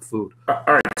sparkling wine with food. All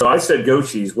right, so I said goat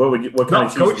cheese. What kind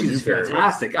of cheese? Goat cheese is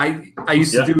fantastic. I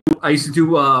used to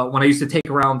do when I used to take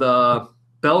around the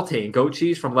Beltane goat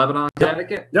cheese from Lebanon,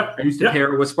 Connecticut. Yep. I used to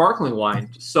pair it with sparkling wine.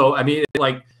 So I mean,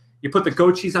 you put the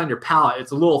goat cheese on your palate.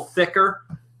 It's a little thicker.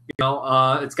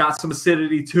 It's got some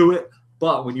acidity to it.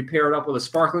 But when you pair it up with a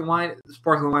sparkling wine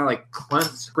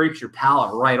scrapes your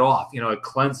palate right off. It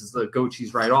cleanses the goat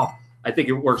cheese right off. I think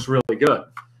it works really good.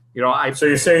 So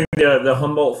you're saying the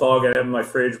Humboldt Fog I have in my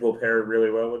fridge will pair really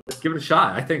well with this? Give it a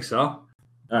shot. I think so. All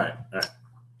right.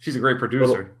 She's a great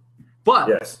producer.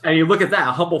 And you look at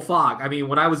that Humboldt Fog. I mean,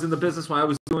 when I was in the business, when I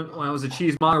was a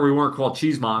cheesemonger, we weren't called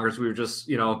cheesemongers. We were just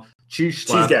cheese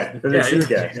guy.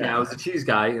 Yeah, I was a cheese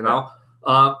guy.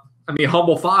 I mean,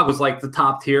 Humboldt Fog was like the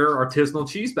top tier artisanal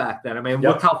cheese back then. I mean,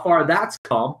 look how far that's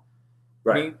come.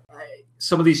 Right. I mean,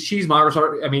 some of these cheesemongers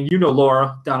are. I mean,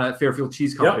 Laura down at Fairfield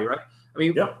Cheese Company, right? I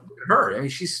mean, look at her. I mean,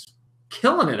 she's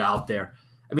killing it out there.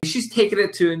 I mean, she's taken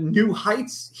it to new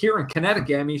heights here in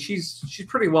Connecticut. I mean, she's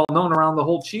pretty well known around the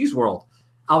whole cheese world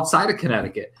outside of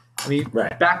Connecticut. I mean,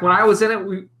 back when I was in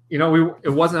it, it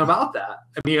wasn't about that.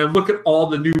 I mean, look at all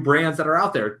the new brands that are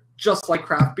out there, just like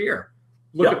craft beer.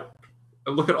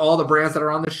 Look at all the brands that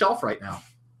are on the shelf right now.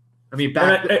 I mean,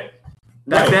 back then,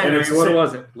 what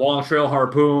was it? Long Trail,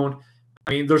 Harpoon.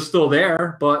 I mean, they're still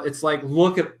there, but it's like,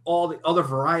 look at all the other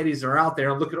varieties that are out there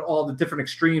and look at all the different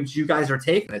extremes you guys are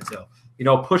taking it to.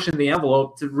 Pushing the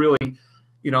envelope to really,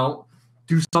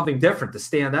 do something different to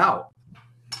stand out.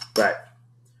 Right.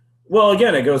 Well,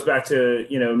 again, it goes back to,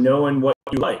 knowing what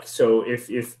you like. So if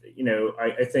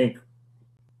I think,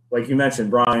 like you mentioned,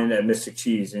 Brian at Mystic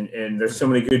Cheese, and there's so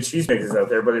many good cheesemakers out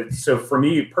there. But so for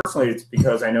me personally, it's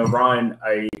because I know Brian,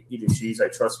 I eat his cheese, I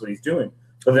trust what he's doing.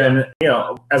 But then,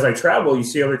 as I travel, you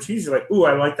see other cheese, you're like, ooh,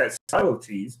 I like that style of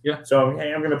cheese. Yeah. So,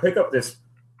 hey, I'm going to pick up this,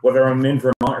 whether I'm in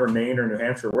Vermont or Maine or New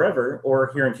Hampshire, wherever, or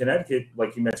here in Connecticut,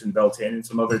 like you mentioned, Beltane and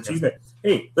some other cheesemakers.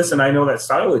 Hey, listen, I know that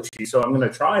style of cheese, so I'm going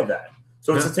to try that.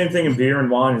 So it's the same thing in beer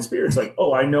and wine and spirits. Like,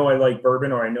 oh, I know I like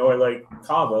bourbon or I know I like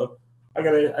cava. I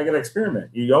gotta experiment.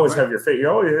 You always have you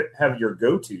always have your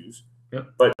go-tos. Yeah.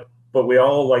 But we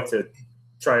all like to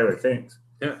try other things.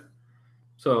 Yeah.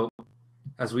 So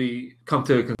as we come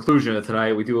to a conclusion of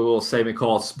tonight, we do a little segment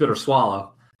called Spit or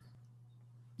Swallow.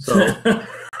 So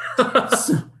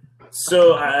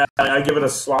so I give it a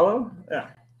swallow. Yeah.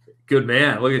 Good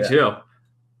man. Look at you.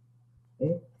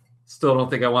 Still don't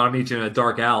think I want to meet you in a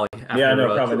dark alley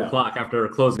after 2 o'clock after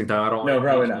closing time. I don't want to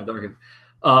meet you in the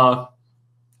dark.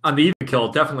 On the even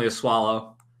kill, definitely a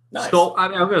swallow. Nice. So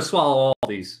I'm going to swallow all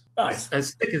these. Nice.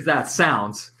 As thick as that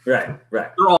sounds. Right.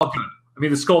 They're all good. I mean,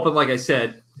 the Sculpin, like I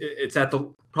said, it's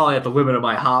probably at the limit of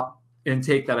my hop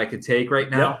intake that I could take right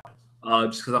now.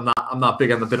 Just because I'm not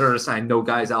big on the bitterness. I know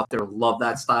guys out there love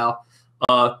that style.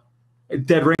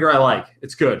 Dead Ringer, I like.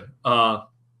 It's good.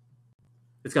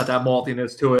 It's got that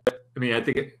maltiness to it. I mean, I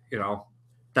think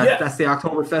that's the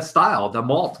Oktoberfest style, the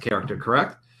malt character,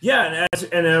 correct? Yeah,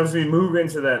 and as we move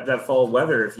into that fall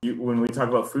weather, when we talk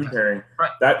about food pairing,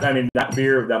 that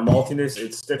beer, that maltiness,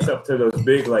 it sticks up to those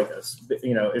big,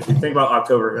 if you think about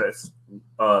Oktoberfest,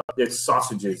 it's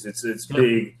sausages, it's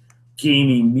big,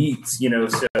 gamey meats,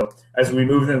 So as we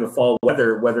move into the fall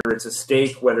weather, whether it's a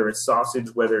steak, whether it's sausage,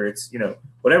 whether it's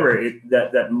whatever,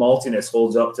 that maltiness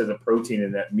holds up to the protein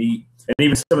in that meat, and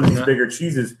even some of these bigger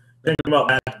cheeses. Think about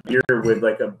that beer with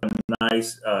like a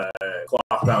nice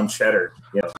cloth-bound cheddar.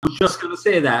 I was just going to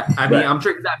say that. I mean, I'm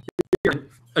drinking that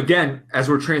beer. Again, as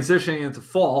we're transitioning into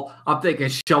fall, I'm thinking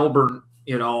Shelburne,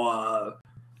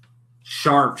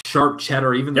 sharp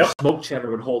cheddar. Even the smoked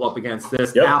cheddar would hold up against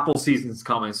this. Apple season's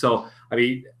coming. So, I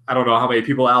mean, I don't know how many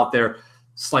people out there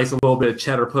slice a little bit of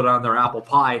cheddar, put it on their apple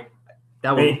pie.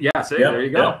 That would, there you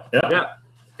go. Yeah,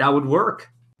 that would work.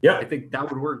 Yeah, I think that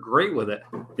would work great with it.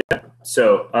 Yeah.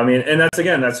 So I mean, and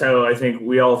that's how I think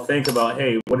we all think about.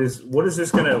 Hey, what is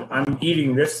this gonna? I'm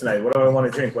eating this tonight. What do I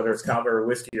want to drink? Whether it's Cava or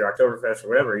whiskey or Oktoberfest or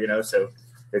whatever, you know. So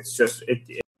it's just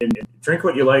drink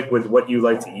what you like with what you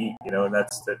like to eat, you know. And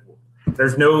that's that.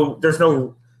 There's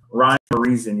no rhyme or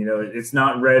reason, you know. It's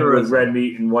not red with red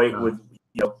meat and white with,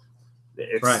 you know.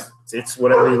 It's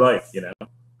whatever you like, you know.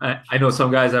 I know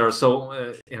some guys that are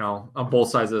so, you know, on both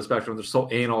sides of the spectrum, they're so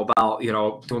anal about, you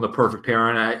know, doing the perfect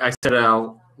pairing. I said it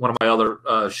on one of my other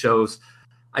shows.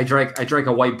 I drank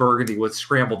a white Burgundy with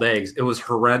scrambled eggs. It was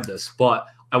horrendous, but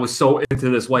I was so into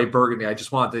this white Burgundy. I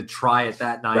just wanted to try it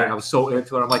that night. Right. I was so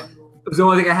into it. I'm like, it was the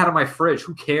only thing I had in my fridge.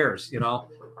 Who cares? You know,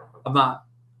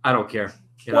 I don't care.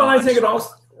 You know, I think it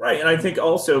also. Right, and I think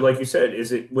also, like you said,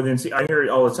 is it within? I hear it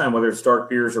all the time, whether it's dark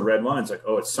beers or red wines. Like,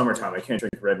 oh, it's summertime, I can't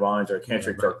drink red wines or I can't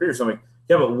drink dark beers. So I'm like,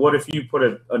 yeah, but what if you put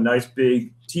a nice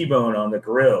big T-bone on the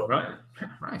grill? Right.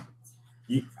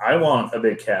 I want a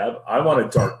big cab. I want a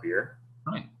dark beer.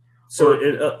 Right.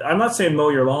 So I'm not saying mow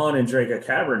your lawn and drink a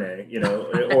Cabernet, you know,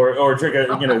 or drink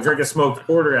a smoked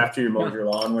porter after you mowed your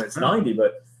lawn when it's 90.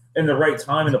 But in the right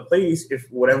time and the place, if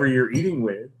whatever you're eating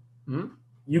with. Mm-hmm.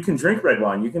 You can drink red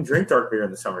wine. You can drink dark beer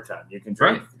in the summertime. You can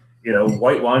drink, you know,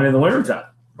 white wine in the wintertime.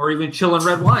 Or even chilling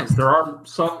red wines. There are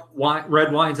some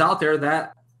red wines out there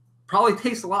that probably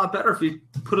taste a lot better if you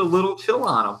put a little chill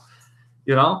on them.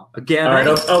 You know, again. All right,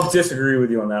 I'll disagree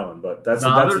with you on that one, but that's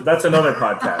another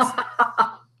podcast.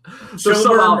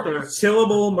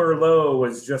 Chillable Merlot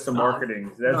was just a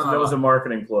marketing. That was a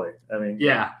marketing ploy. I mean,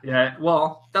 yeah.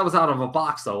 Well, that was out of a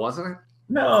box, though, wasn't it?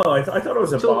 No, I thought it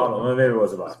was a bottle. Maybe it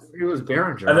was a box. It was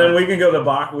Behringer. And then we can go to the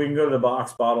box. We can go to the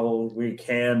box bottle.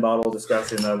 Bottle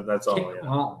discussion. That's all. You know.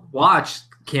 Well, watch,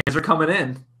 cans are coming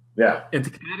in. Yeah.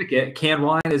 Into Connecticut, canned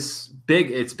wine is big.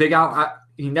 It's big out.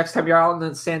 Next time you're out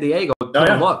in San Diego, look.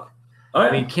 Oh, yeah. I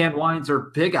mean, canned wines are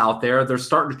big out there. They're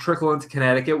starting to trickle into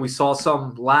Connecticut. We saw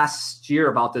some last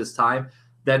year about this time.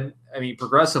 Then, I mean,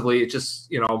 progressively, it just,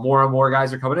 you know, more and more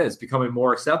guys are coming in. It's becoming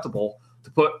more acceptable to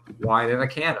put wine in a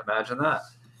can. Imagine that.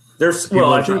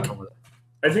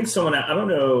 I think someone, I don't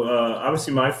know,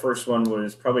 obviously my first one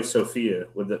was probably Sophia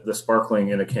with the sparkling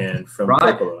in a can from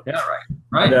Coppola. Yeah,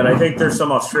 right. And then I think there's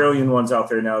some Australian ones out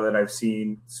there now that I've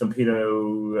seen, some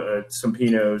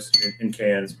Pinots in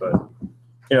cans, but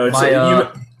you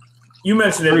know, you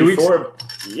mentioned it before.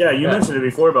 Mentioned it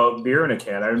before about beer in a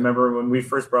can. I remember when we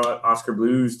first brought Oscar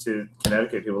Blues to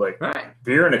Connecticut, people were like,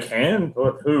 beer in a can?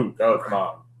 Who? Oh, come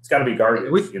on. It's got to be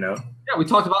garbage, you know? Yeah, we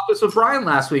talked about this with Brian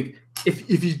last week.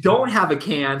 If you don't have a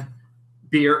canned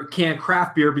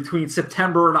craft beer between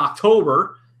September and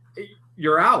October,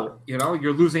 you're out. You know,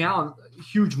 you're losing out on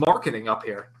huge marketing up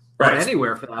here. Right. Or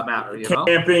anywhere for that matter. You know?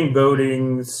 Camping,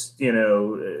 boating, you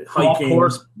know, hiking,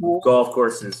 golf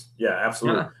courses. Yeah,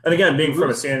 absolutely. Yeah. And again, being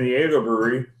from a San Diego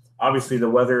brewery, obviously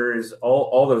the weather is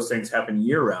all those things happen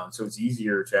year round. So it's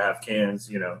easier to have cans,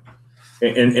 you know,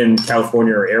 in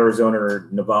California or Arizona or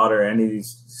Nevada or any of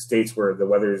these states where the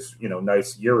weather's, you know,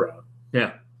 nice year round.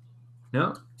 Yeah.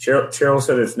 No. Cheryl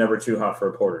said it's never too hot for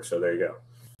a porter. So there you go.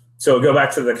 So go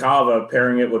back to the Cava,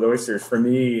 pairing it with oysters. For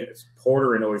me,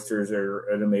 porter and oysters are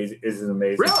an amazing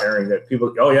pairing that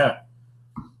people. Oh yeah.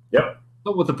 Yep.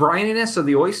 But with the brininess of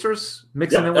the oysters,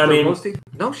 mixing in with the roasty?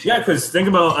 No shit. Yeah, because think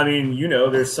about, I mean, you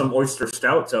know, there's some oyster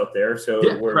stouts out there.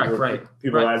 So where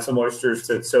people add some oysters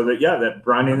so that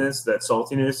brininess, that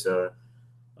saltiness.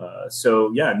 I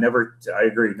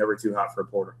agree. Never too hot for a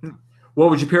porter. What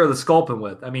would you pair the sculpin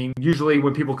with? I mean, usually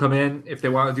when people come in, if they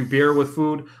want to do beer with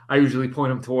food, I usually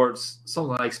point them towards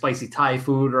something like spicy Thai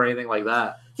food or anything like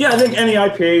that. Yeah, I think any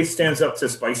IPA stands up to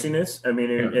spiciness. I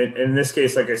mean, in this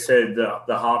case, like I said,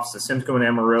 the hops, the Simcoe and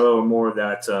Amarillo, are more of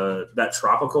that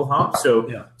tropical hop.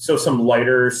 So some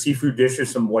lighter seafood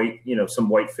dishes, some white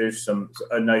fish, a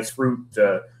nice fruit,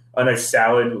 a nice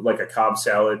salad like a Cobb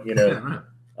salad. You know,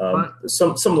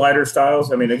 some lighter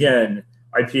styles. I mean, again,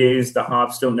 IPAs, the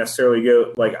hops don't necessarily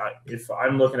go like if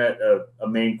I'm looking at a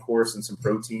main course and some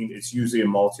protein, it's usually a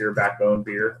maltier backbone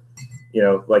beer. You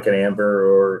know, like an amber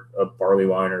or a barley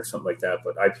wine or something like that.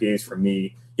 But IPAs for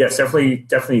me, yes,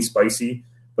 definitely spicy.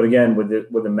 But again, with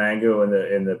the mango and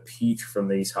the peach from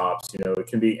these hops, you know, it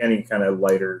can be any kind of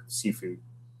lighter seafood.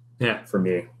 Yeah, for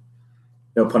me,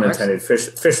 no pun intended.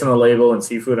 Fish on the label and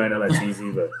seafood. I know that's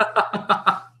easy, but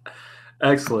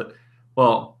excellent.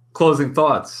 Well, closing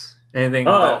thoughts. Anything?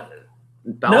 No,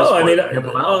 I mean,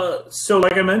 so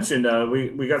like I mentioned,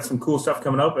 we got some cool stuff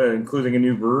coming up, including a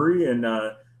new brewery in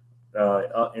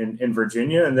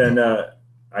Virginia, and then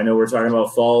I know we're talking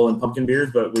about fall and pumpkin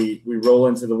beers, but we roll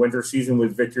into the winter season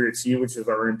with Victory at Sea, which is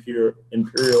our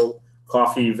imperial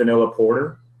coffee vanilla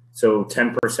porter. So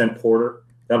 10% porter.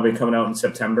 That'll be coming out in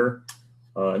September.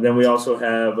 And then we also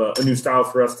have a new style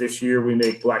for us this year. We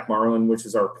make Black Marlin, which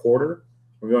is our porter.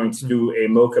 We're going to do a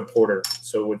mocha porter,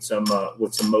 so with some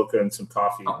mocha and some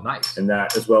coffee. Oh, nice. And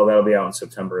that as well. That'll be out in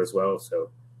September as well. So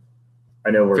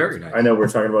I know we're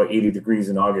talking about 80 degrees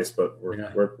in August, but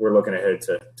we're looking ahead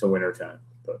to winter time.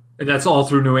 And that's all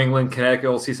through New England, Connecticut.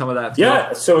 We'll see some of that too.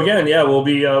 Yeah. So again, we'll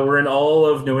be we're in all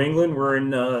of New England. We're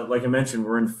in like I mentioned,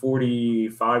 we're in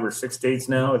 45 or 6 states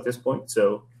now at this point.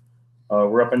 So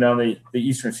we're up and down the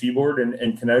eastern seaboard,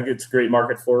 and Connecticut's a great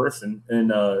market for us.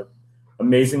 And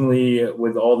amazingly,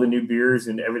 with all the new beers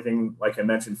and everything, like I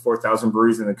mentioned, 4,000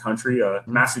 breweries in the country.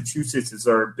 Massachusetts is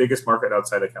our biggest market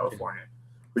outside of California,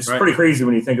 which is pretty crazy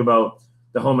when you think about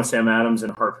the home of Sam Adams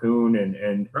and Harpoon,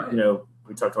 and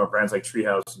we talked about brands like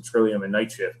Treehouse and Trillium and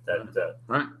Night Shift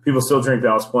that people still drink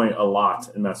Ballast Point a lot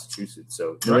in Massachusetts.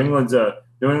 So New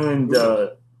England,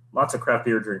 lots of craft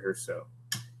beer drinkers. So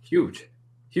huge.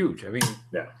 I mean,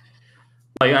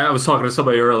 like I was talking to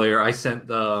somebody earlier. I sent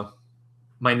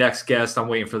my next guest. I'm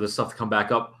waiting for this stuff to come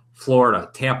back up.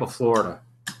 Tampa, Florida.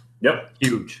 Yep.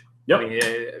 Huge. Yep. I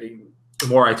mean, the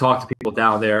more I talk to people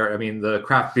down there, I mean, the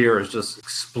craft beer has just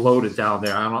exploded down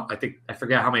there. I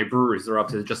forget how many breweries they're up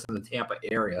to just in the Tampa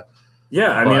area.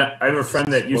 Yeah, I mean, I have a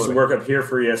friend that used to work up here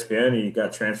for ESPN. He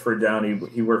got transferred down.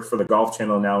 He works for the Golf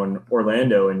Channel now in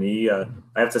Orlando, and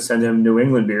I have to send him New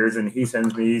England beers, and he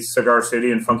sends me Cigar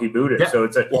City and Funky Buddha. Yeah. So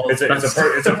it's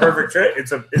a perfect trade.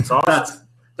 It's awesome.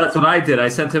 That's what I did. I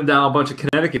sent him down a bunch of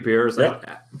Connecticut beers. Yep.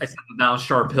 I sent him down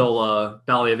Sharp Hill,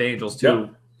 Valley of Angels too, for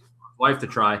my wife to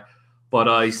try.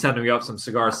 But he's sending me up some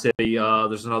Cigar City.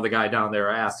 There's another guy down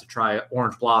there I asked to try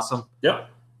Orange Blossom. Yep.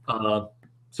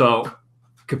 So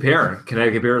comparing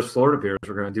Connecticut beers, Florida beers,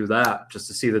 we're going to do that just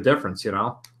to see the difference, see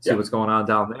what's going on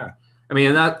down there. I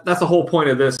mean, that's the whole point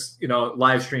of this,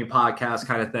 live stream podcast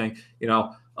kind of thing.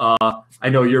 I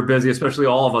know you're busy, especially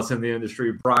all of us in the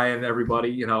industry, Brian,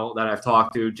 everybody, that I've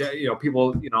talked to,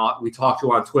 people, we talk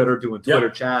to on Twitter, doing Twitter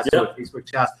chats, doing Facebook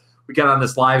chats. We get on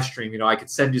this live stream, I could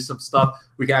send you some stuff.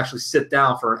 We can actually sit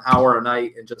down for an hour a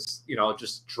night and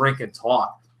just drink and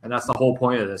talk. And that's the whole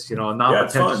point of this,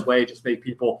 not pretentious way, just make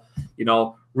people,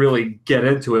 really get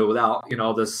into it without, the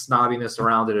snobbiness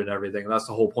around it and everything. And that's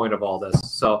the whole point of all this.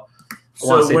 So I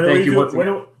want to say thank you.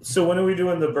 When are we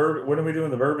doing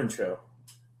the bourbon show?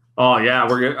 Oh yeah, I'm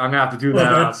gonna have to do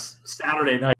that on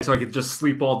Saturday night, so I could just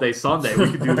sleep all day Sunday. We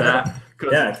could do that.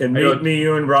 Can me,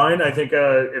 you, and Brian. I think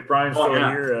if Brian's still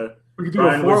here, we could do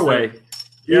a 4-way.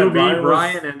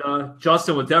 Brian, and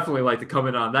Justin would definitely like to come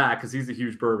in on that because he's a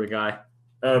huge bourbon guy.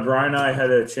 Brian and I had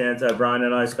a chance. Brian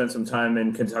and I spent some time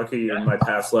in Kentucky in my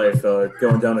past life,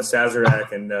 going down to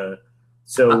Sazerac, and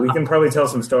so we can probably tell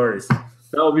some stories.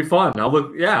 That would be fun.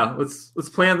 Let's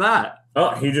plan that.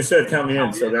 Oh, he just said count me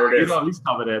in, so there it is. He's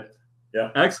coming in. Yeah,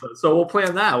 excellent. So we'll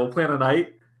plan that. We'll plan a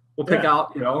night. We'll pick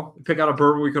out, pick out a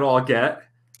bourbon we could all get,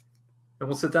 and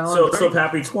we'll sit down. So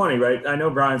Pappy 20, right? I know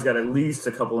Brian's got at least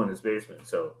a couple in his basement.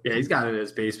 So yeah, he's got it in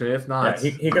his basement. If not,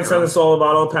 he can send us all a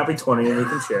bottle of Pappy 20, and we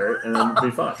can share it, and then it'll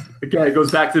be fun. Again, it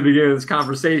goes back to the beginning of this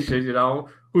conversation.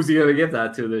 Who's he going to give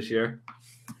that to this year?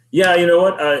 Yeah, you know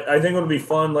what? I think it'll be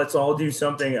fun. Let's all do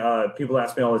something. People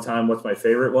ask me all the time, what's my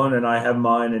favorite one? And I have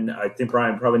mine, and I think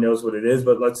Brian probably knows what it is.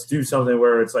 But let's do something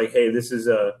where it's like, hey, this is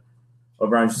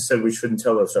Brian just said we shouldn't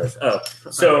tell those stars.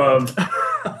 So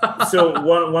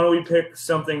why don't we pick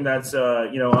something that's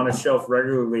on a shelf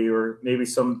regularly, or maybe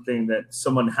something that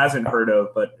someone hasn't heard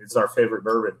of, but it's our favorite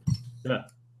bourbon. Yeah.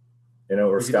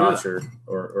 Or Scotch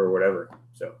or whatever.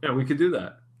 So yeah, we could do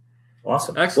that.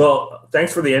 Awesome. Excellent. Well,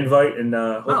 thanks for the invite, and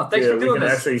hope we can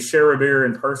actually share a beer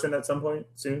in person at some point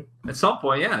soon. At some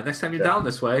point, yeah. Next time you're down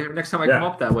this way, or next time I come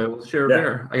up that way, we'll share a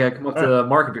beer. I gotta come up to the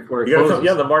market before it closes.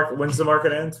 The market. When's the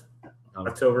market end?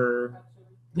 October.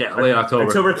 Yeah, late October.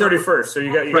 October 31st. So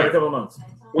you got a couple months.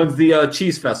 When's the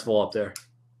cheese festival up there?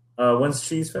 When's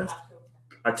Cheese Fest?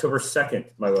 October 2nd.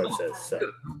 My wife says. So.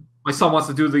 My son wants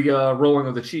to do the rolling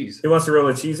of the cheese. He wants to roll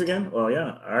the cheese again? Well,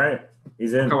 yeah. All right.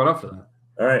 He's in. We're coming up for that.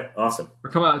 All right, awesome.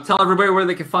 Come on, tell everybody where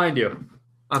they can find you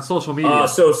on social media.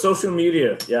 So social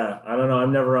media, I don't know,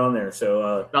 I'm never on there.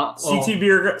 So CT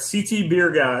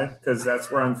Beer Guy, because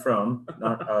that's where I'm from.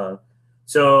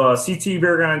 CT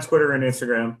Beer Guy on Twitter and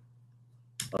Instagram.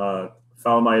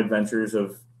 Follow my adventures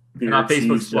of beer, on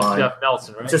Facebook, cheese, wine. Jeff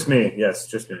Nelson, right? Just me, yes,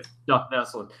 just me. Jeff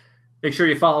Nelson. Make sure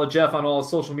you follow Jeff on all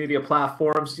social media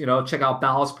platforms. Check out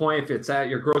Ballast Point. If it's at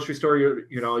your grocery store,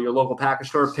 your local package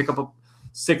store, pick up a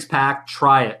 6-pack,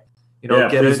 try it.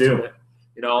 Get into it.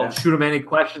 Shoot them any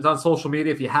questions on social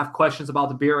media. If you have questions about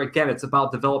the beer, again, it's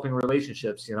about developing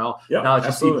relationships. Now,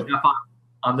 just see Jeff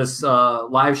on this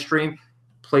live stream.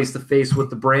 place to face with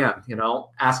the brand. You know,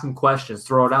 ask him questions,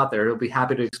 throw it out there. He'll be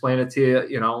happy to explain it to you,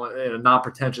 you know, in a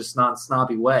non-pretentious,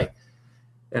 non-snobby way.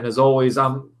 And as always,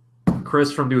 I'm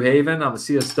Chris from New Haven. I'm a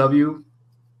CSW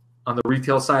on the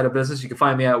retail side of business. You can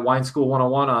find me at Wine School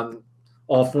 101 on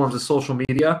all forms of social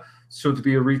media, soon to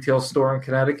be a retail store in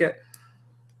Connecticut.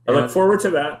 I look forward to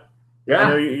that. Yeah. I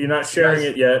know you're not sharing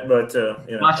it yet, but you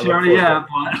know, not sharing it yet,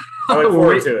 but I look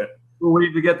forward to it. We're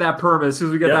waiting to get that permit. As soon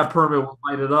as we get that permit, we'll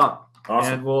light it up.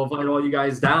 Awesome. And we'll invite all you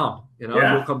guys down. You know,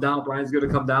 you'll come down. Brian's going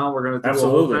to come down. We're going to do the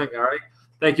whole thing. All right.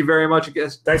 Thank you very much,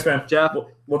 guys. Thanks, man. Jeff.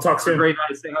 We'll talk soon. Great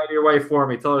night. Say hi to your wife for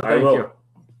me. Tell her thank you.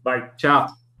 Bye.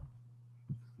 Ciao.